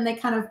inconsistent, and they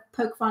kind of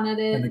poke fun at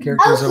it. And the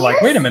characters are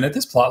like, wait a minute,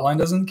 this plot line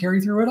doesn't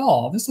carry through at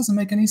all. This doesn't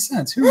make any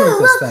sense. Who wrote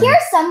this thing?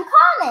 Here's some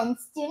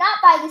comments. Do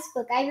not buy this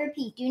book. I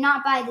repeat, do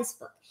not buy this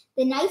book.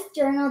 The nice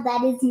journal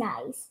that is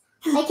nice.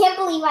 I can't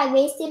believe I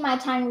wasted my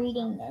time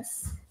reading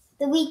this.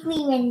 The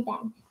Weekly Wind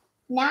Bag.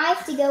 Now I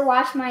have to go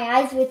wash my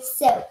eyes with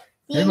soap.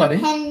 The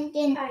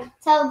Independent,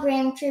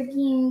 Telegram,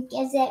 Tribune,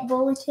 Gazette,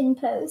 Bulletin,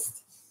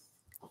 Post.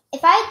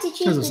 If I had to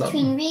choose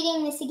between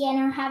reading this again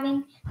or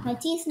having my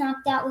teeth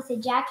knocked out with a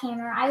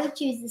jackhammer, I would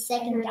choose the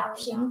second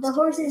option, the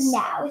horse's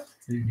mouth.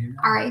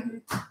 All right.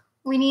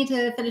 We need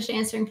to finish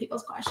answering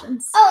people's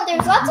questions. Oh,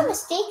 there's lots of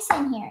mistakes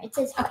in here. It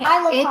says, okay,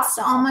 it's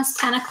almost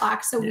 10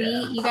 o'clock, so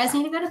you guys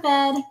need to go to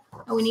bed,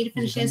 and we need to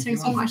finish answering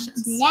some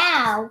questions.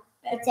 Now,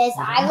 it says,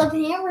 I love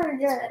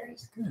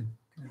hamburgers. Good.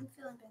 I'm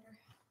feeling better.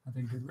 I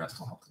think good rest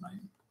will help tonight.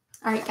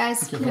 All right,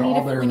 guys,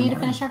 we need to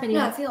finish our video.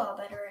 No, I feel all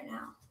better right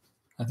now.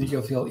 I think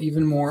you'll feel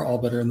even more all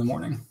better in the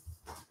morning.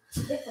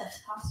 If that's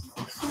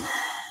possible.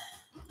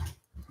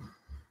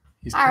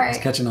 He's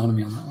catching on to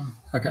me on that one.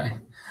 Okay.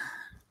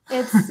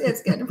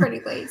 It's getting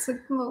pretty late, so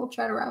we'll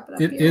try to wrap it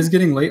up. It is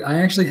getting late. I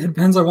actually had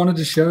pens I wanted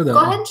to show, though.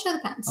 Go ahead and show the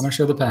pens. I'm going to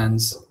show the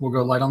pens. We'll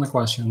go light on the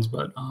questions,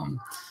 but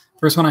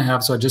first one I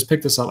have, so I just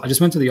picked this up. I just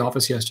went to the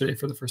office yesterday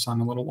for the first time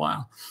in a little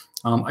while.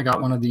 I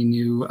got one of the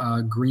new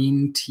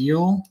green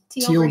teal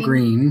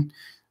green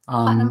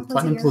Platinum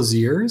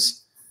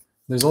Plaisirs.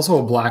 There's also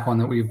a black one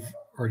that we've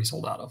already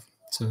sold out of,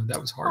 so that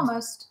was hard.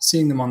 Almost.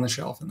 Seeing them on the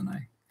shelf, and then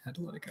I had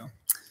to let it go.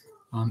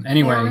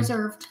 Anyway. They are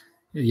reserved.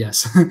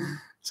 Yes.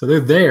 So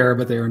they're there,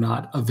 but they are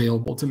not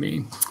available to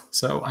me.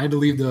 So I had to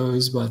leave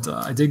those, but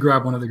I did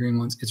grab one of the green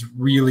ones. It's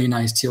really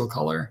nice teal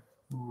color.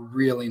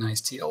 Really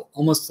nice teal.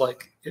 Almost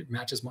like it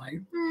matches my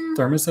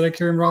thermos that I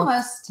carry around.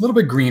 Almost. A little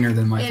bit greener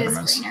than my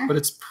thermos, greener. But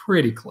it's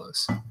pretty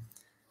close.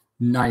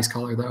 Nice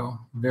color, though.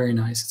 Very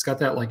nice. It's got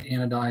that like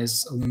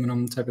anodized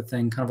aluminum type of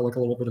thing, kind of like a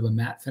little bit of a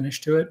matte finish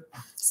to it.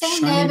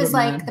 Same nib as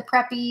like the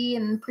Preppy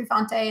and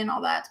Prefante and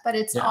all that, but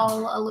it's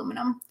all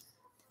aluminum.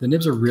 The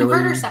nibs are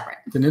really separate.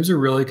 The nibs are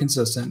really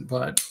consistent,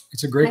 but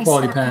it's a great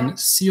quality pen.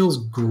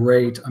 Seals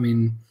great. I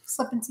mean,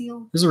 slip and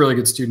seal. This is a really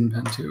good student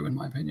pen too, in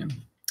my opinion.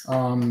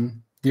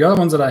 The other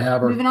ones that I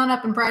have are moving on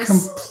up in price.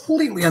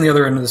 Completely on the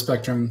other end of the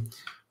spectrum.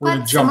 We're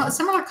going to jump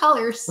similar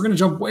colors. We're going to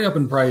jump way up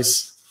in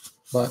price,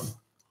 but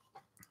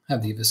I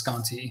have the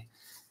Visconti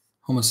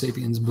Homo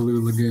Sapiens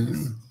Blue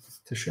Lagoon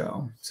to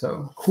show.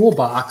 So cool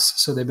box.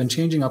 So they've been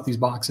changing up these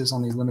boxes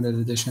on these limited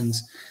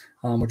editions.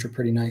 Which are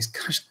pretty nice.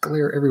 Gosh,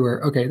 glare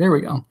everywhere. Okay, there we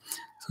go.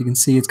 So you can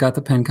see it's got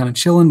the pen kind of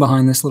chilling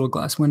behind this little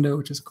glass window,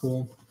 which is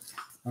cool.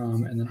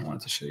 And then I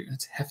wanted to show you,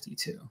 it's hefty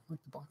too.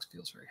 Like the box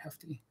feels very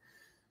hefty.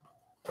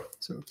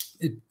 So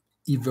it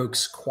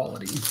evokes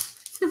quality.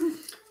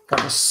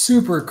 Got a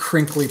super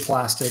crinkly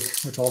plastic,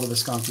 which all the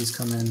Viscontis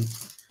come in.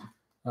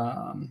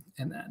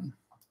 And then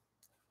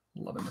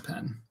loving the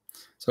pen.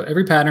 So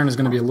every pattern is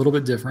going to be a little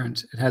bit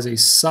different. It has a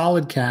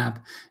solid cap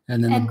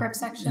and then grip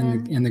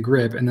section and the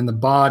grip, and then the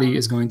body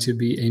is going to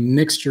be a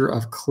mixture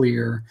of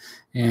clear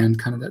and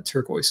kind of that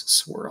turquoise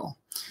swirl.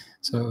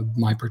 So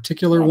my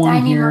particular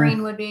one here,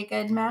 Marine would be a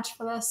good match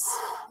for this.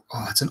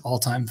 Oh, it's an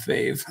all-time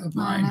fave of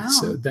mine.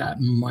 So that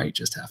might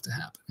just have to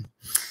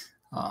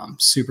happen.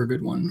 Super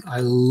good one. I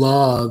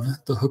love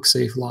the hook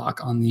safe lock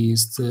on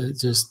these.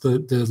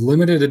 The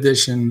limited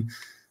edition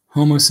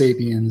Homo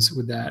Sapiens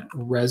with that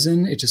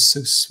resin. It's just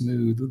so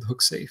smooth with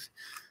hook safe.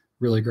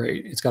 Really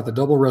great. It's got the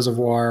double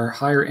reservoir,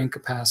 higher ink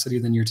capacity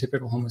than your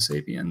typical Homo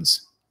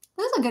Sapiens.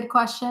 This is a good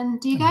question.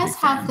 Do you I'm a guys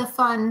big have fan. the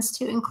funds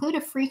to include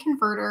a free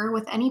converter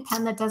with any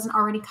pen that doesn't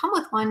already come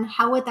with one?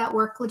 How would that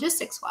work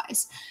logistics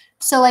wise?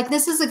 So like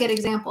this is a good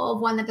example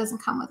of one that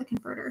doesn't come with a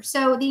converter.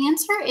 So the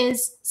answer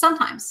is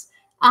sometimes.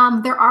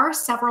 There are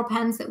several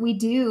pens that we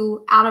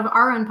do out of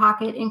our own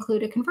pocket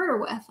include a converter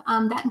with.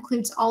 That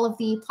includes all of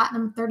the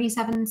Platinum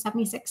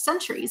 3776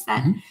 Centuries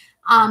that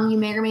you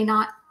may or may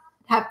not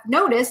have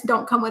noticed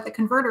don't come with a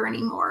converter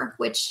anymore,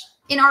 which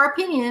in our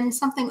opinion,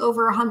 something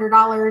over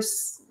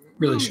 $100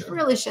 really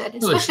should,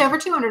 especially over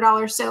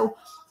 $200. So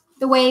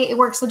the way it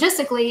works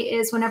logistically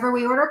is whenever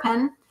we order a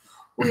pen,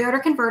 we order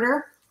a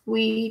converter,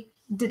 we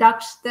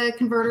deduct the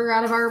converter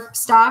out of our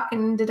stock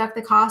and deduct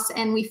the cost,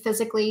 and we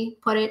physically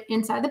put it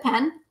inside the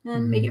pen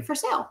and make it for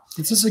sale.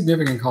 It's a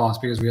significant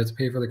cost because we have to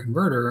pay for the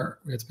converter,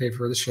 we have to pay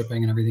for the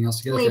shipping and everything else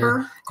to get it there.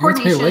 And we have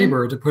to pay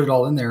labor to put it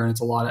all in there, and it's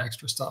a lot of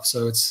extra stuff.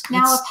 So it's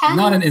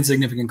not an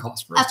insignificant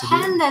cost for us to do. A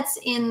pen that's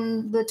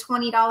in the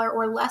 $20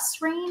 or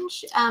less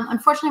range,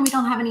 unfortunately, we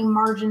don't have any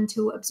margin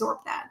to absorb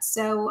that.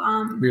 So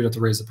we would have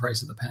to raise the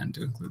price of the pen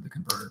to include the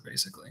converter,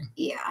 basically.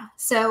 Yeah.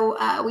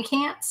 So we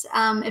can't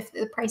if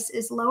the price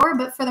is lower,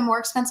 but for the more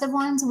expensive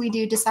ones, we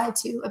do decide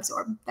to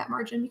absorb that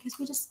margin because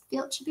we just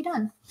feel it should be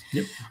done.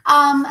 Yep.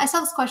 I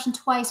saw this question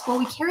twice. Will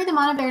we carry the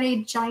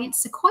Monteverde Giant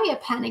Sequoia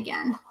pen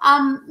again?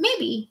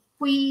 Maybe.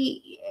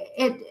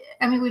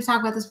 I mean, we've talked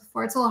about this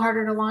before. It's a little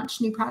harder to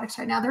launch new products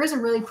right now. There is a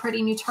really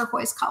pretty new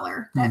turquoise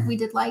color that we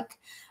did like.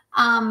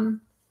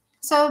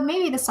 So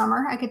maybe this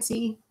summer I could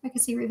see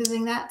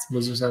revisiting that. I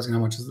was just asking how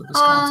much is the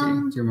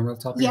Visconti? Do you remember off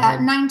the top of your head?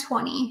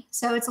 $920.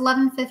 So it's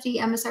 $11.50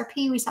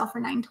 MSRP. We sell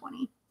for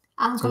 $920.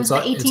 So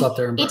it's up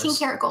there in 18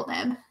 karat gold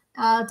nib,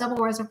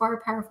 double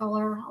reservoir, power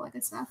filler, all that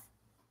good stuff.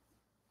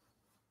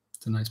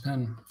 It's a nice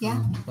pen.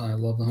 Yeah. I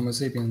love the Homo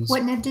Sapiens.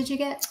 What nib did you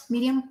get?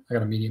 Medium? I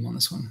got a medium on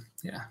this one.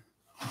 Yeah.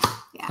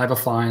 I have a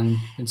fine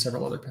in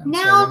several other pens.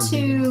 Now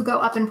to go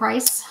up in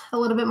price a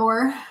little bit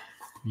more.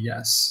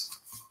 Yes.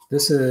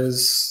 This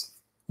is,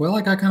 well,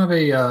 I got kind of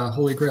a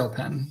Holy Grail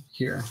pen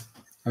here.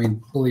 I mean,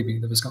 believe me,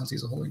 the Visconti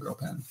is a Holy Grail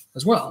pen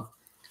as well.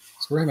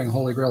 So we're having a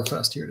Holy Grail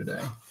fest here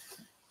today.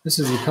 This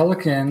is the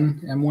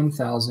Pelikan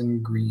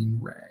M1000 Green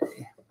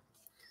Ray.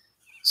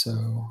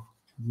 So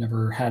I've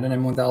never had an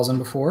M1000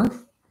 before.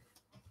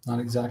 Not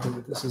exactly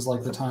that this is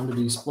like the time to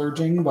be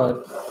splurging,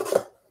 but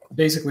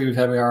basically we've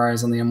had our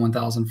eyes on the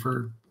M1000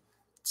 for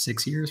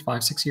 6 years,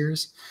 5-6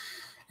 years,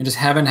 and just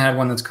haven't had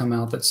one that's come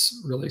out that's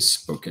really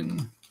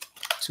spoken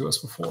to us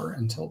before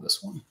until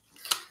this one.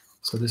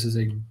 So this is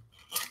a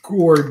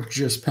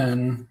gorgeous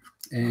pen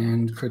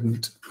and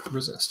couldn't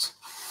resist.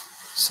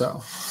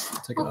 So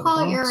take it out of the box. We'll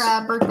call it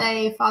your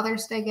birthday,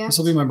 Father's Day gift. This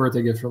will be my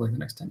birthday gift for like the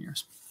next 10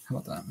 years. How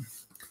about that?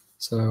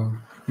 So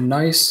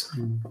nice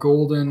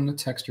golden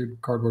textured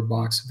cardboard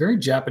box, very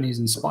Japanese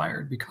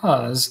inspired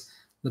because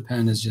the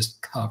pen is just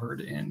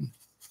covered in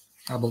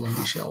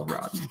abalone shell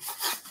rodden.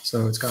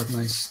 So it's got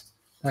nice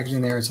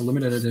packaging there. It's a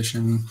limited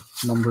edition,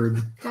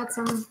 numbered. Got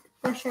some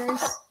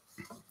brochures.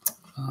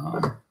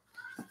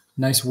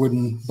 Nice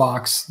wooden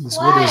box. This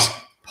wood is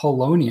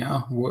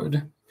Polonia wood,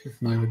 if you're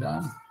familiar with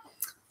that.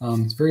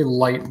 It's very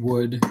light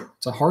wood.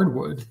 It's a hard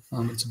wood.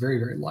 It's very,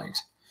 very light.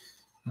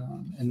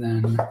 And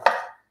then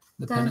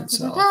the pen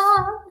itself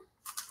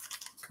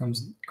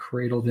comes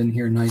cradled in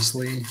here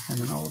nicely, and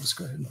then I'll just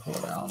go ahead and pull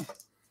it out.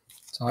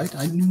 So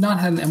I've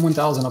not had an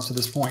M1000 up to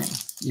this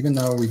point, even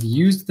though we've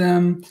used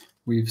them,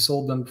 we've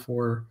sold them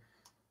before.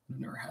 I've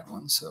never had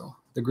one. So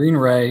the Green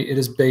Ray, it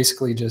is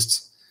basically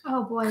just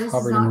covered in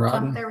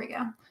rodden. There we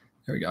go.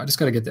 There we go. I just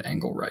got to get the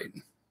angle right.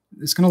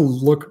 It's going to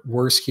look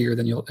worse here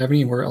than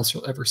anywhere else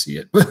you'll ever see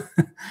it. But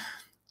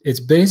it's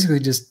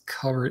basically just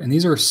covered, and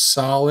these are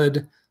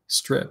solid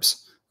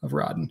strips of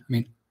rodden. I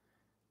mean,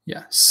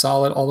 yeah,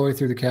 solid all the way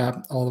through the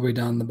cap, all the way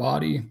down the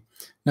body.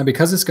 Now,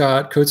 because it's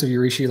got coats of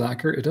Urishi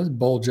lacquer, it does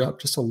bulge up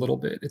just a little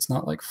bit. It's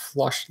not like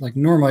flush. Like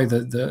normally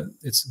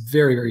it's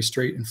very, very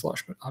straight and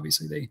flush, but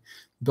obviously they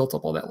built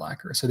up all that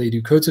lacquer. So they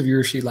do coats of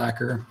Urishi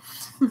lacquer,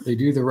 they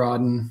do the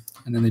rodden,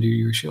 and then they do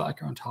Urishi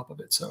lacquer on top of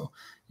it. So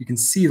you can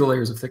see the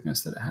layers of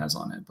thickness that it has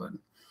on it, but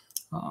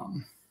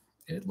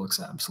it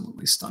looks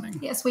absolutely stunning.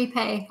 Yes, we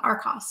pay our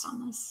cost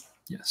on this.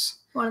 Yes.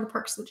 One of the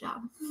perks of the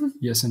job.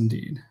 Yes,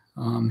 indeed.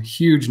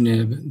 Huge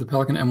nib. The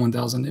Pelikan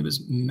M1000 nib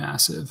is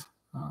massive.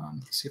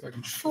 Let's see if I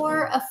can show.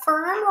 For a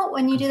firm,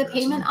 when you do the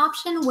payment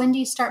option, when do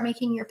you start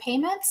making your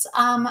payments?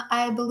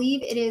 I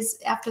believe it is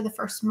after the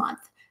first month.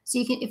 So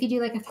you can, if you do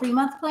like a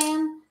 3-month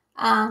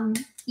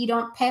plan, you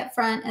don't pay up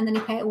front, and then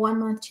you pay it 1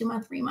 month, 2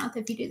 month, 3 month.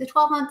 If you do the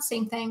 12 month,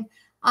 same thing,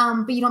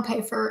 but you don't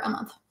pay for a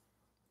month.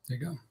 There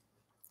you go.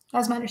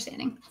 That's my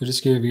understanding. So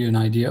just give you an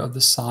idea of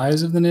the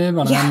size of the nib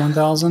on an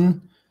M1000.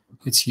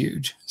 It's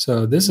huge.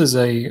 So this is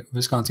a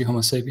Visconti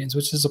Homo Sapiens,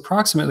 which is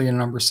approximately a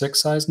number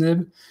 6 size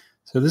nib.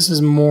 So this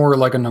is more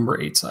like a number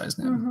 8 size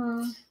nib.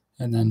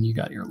 And then you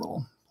got your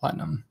little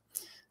Platinum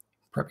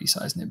preppy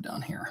size nib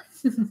down here.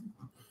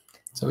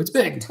 So it's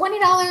big. $20,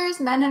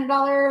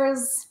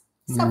 $900,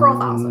 several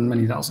thousand.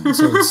 Many thousand.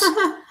 So it's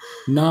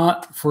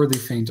not for the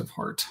faint of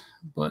heart,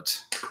 but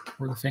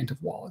for the faint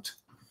of wallet.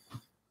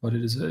 But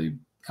it is a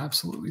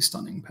absolutely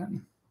stunning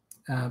pen.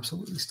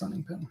 Absolutely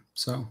stunning pen.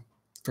 So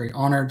very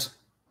honored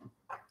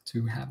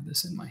to have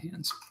this in my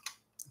hands.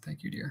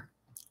 Thank you, dear.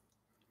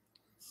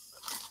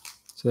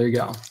 So there you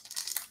go.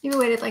 You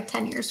waited like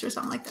 10 years for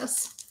something like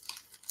this.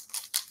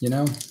 You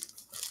know,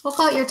 we'll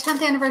call it your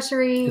 10th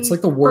anniversary. It's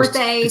like the worst.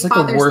 Birthday, it's like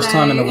Father's the worst Day.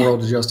 time in the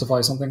world to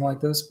justify something like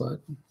this,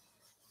 but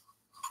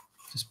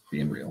just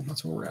being real,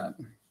 that's where we're at.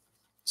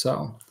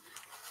 So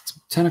it's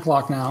 10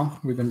 o'clock now.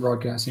 We've been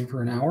broadcasting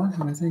for an hour,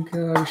 and I think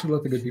we should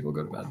let the good people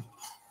go to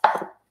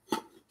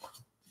bed,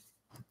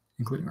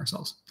 including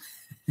ourselves.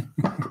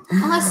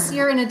 Unless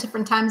you're in a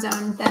different time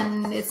zone,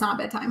 then it's not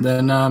bedtime.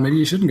 Then maybe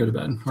you shouldn't go to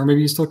bed, or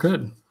maybe you still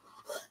could.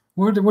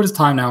 What is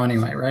time now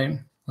anyway, right?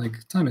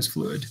 Like, time is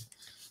fluid.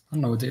 I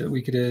don't know what day of the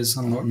week it is.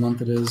 I don't know what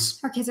month it is.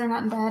 Our kids are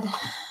not in bed.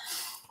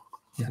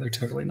 Yeah, they're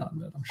totally not in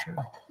bed, I'm sure.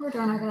 We're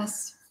doing our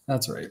best.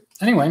 That's right.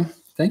 Anyway,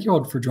 thank you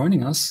all for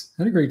joining us.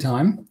 Had a great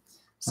time.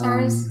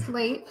 Sorry it's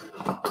late.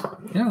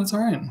 Yeah, that's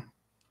all right.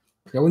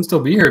 I wouldn't still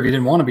be here if you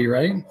didn't want to be,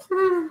 right?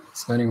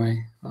 So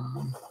anyway,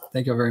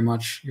 thank you all very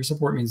much. Your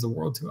support means the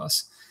world to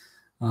us.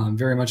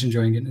 Very much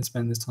enjoying getting to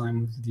spend this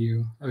time with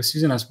you.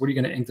 Susan asked, what are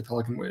you going to ink the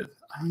Pelikan with?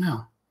 I don't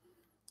know.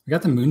 We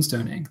got the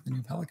Moonstone ink, the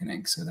new Pelikan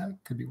ink, so that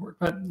could be work.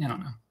 But I don't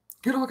know.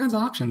 Get all kinds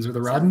of options with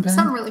a rod and pen.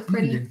 Something really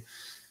pretty.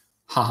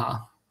 Haha.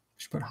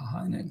 Should put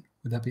haha in it.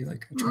 Would that be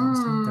like a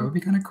Charleston? That would be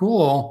kind of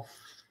cool.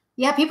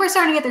 Yeah, people are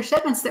starting to get their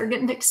shipments. They're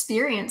getting to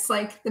experience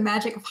like the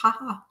magic of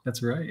haha.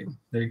 That's right.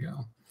 There you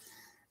go.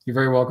 You're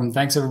very welcome.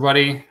 Thanks,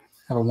 everybody.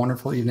 Have a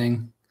wonderful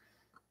evening.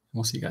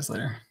 We'll see you guys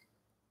later.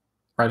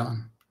 Right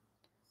on.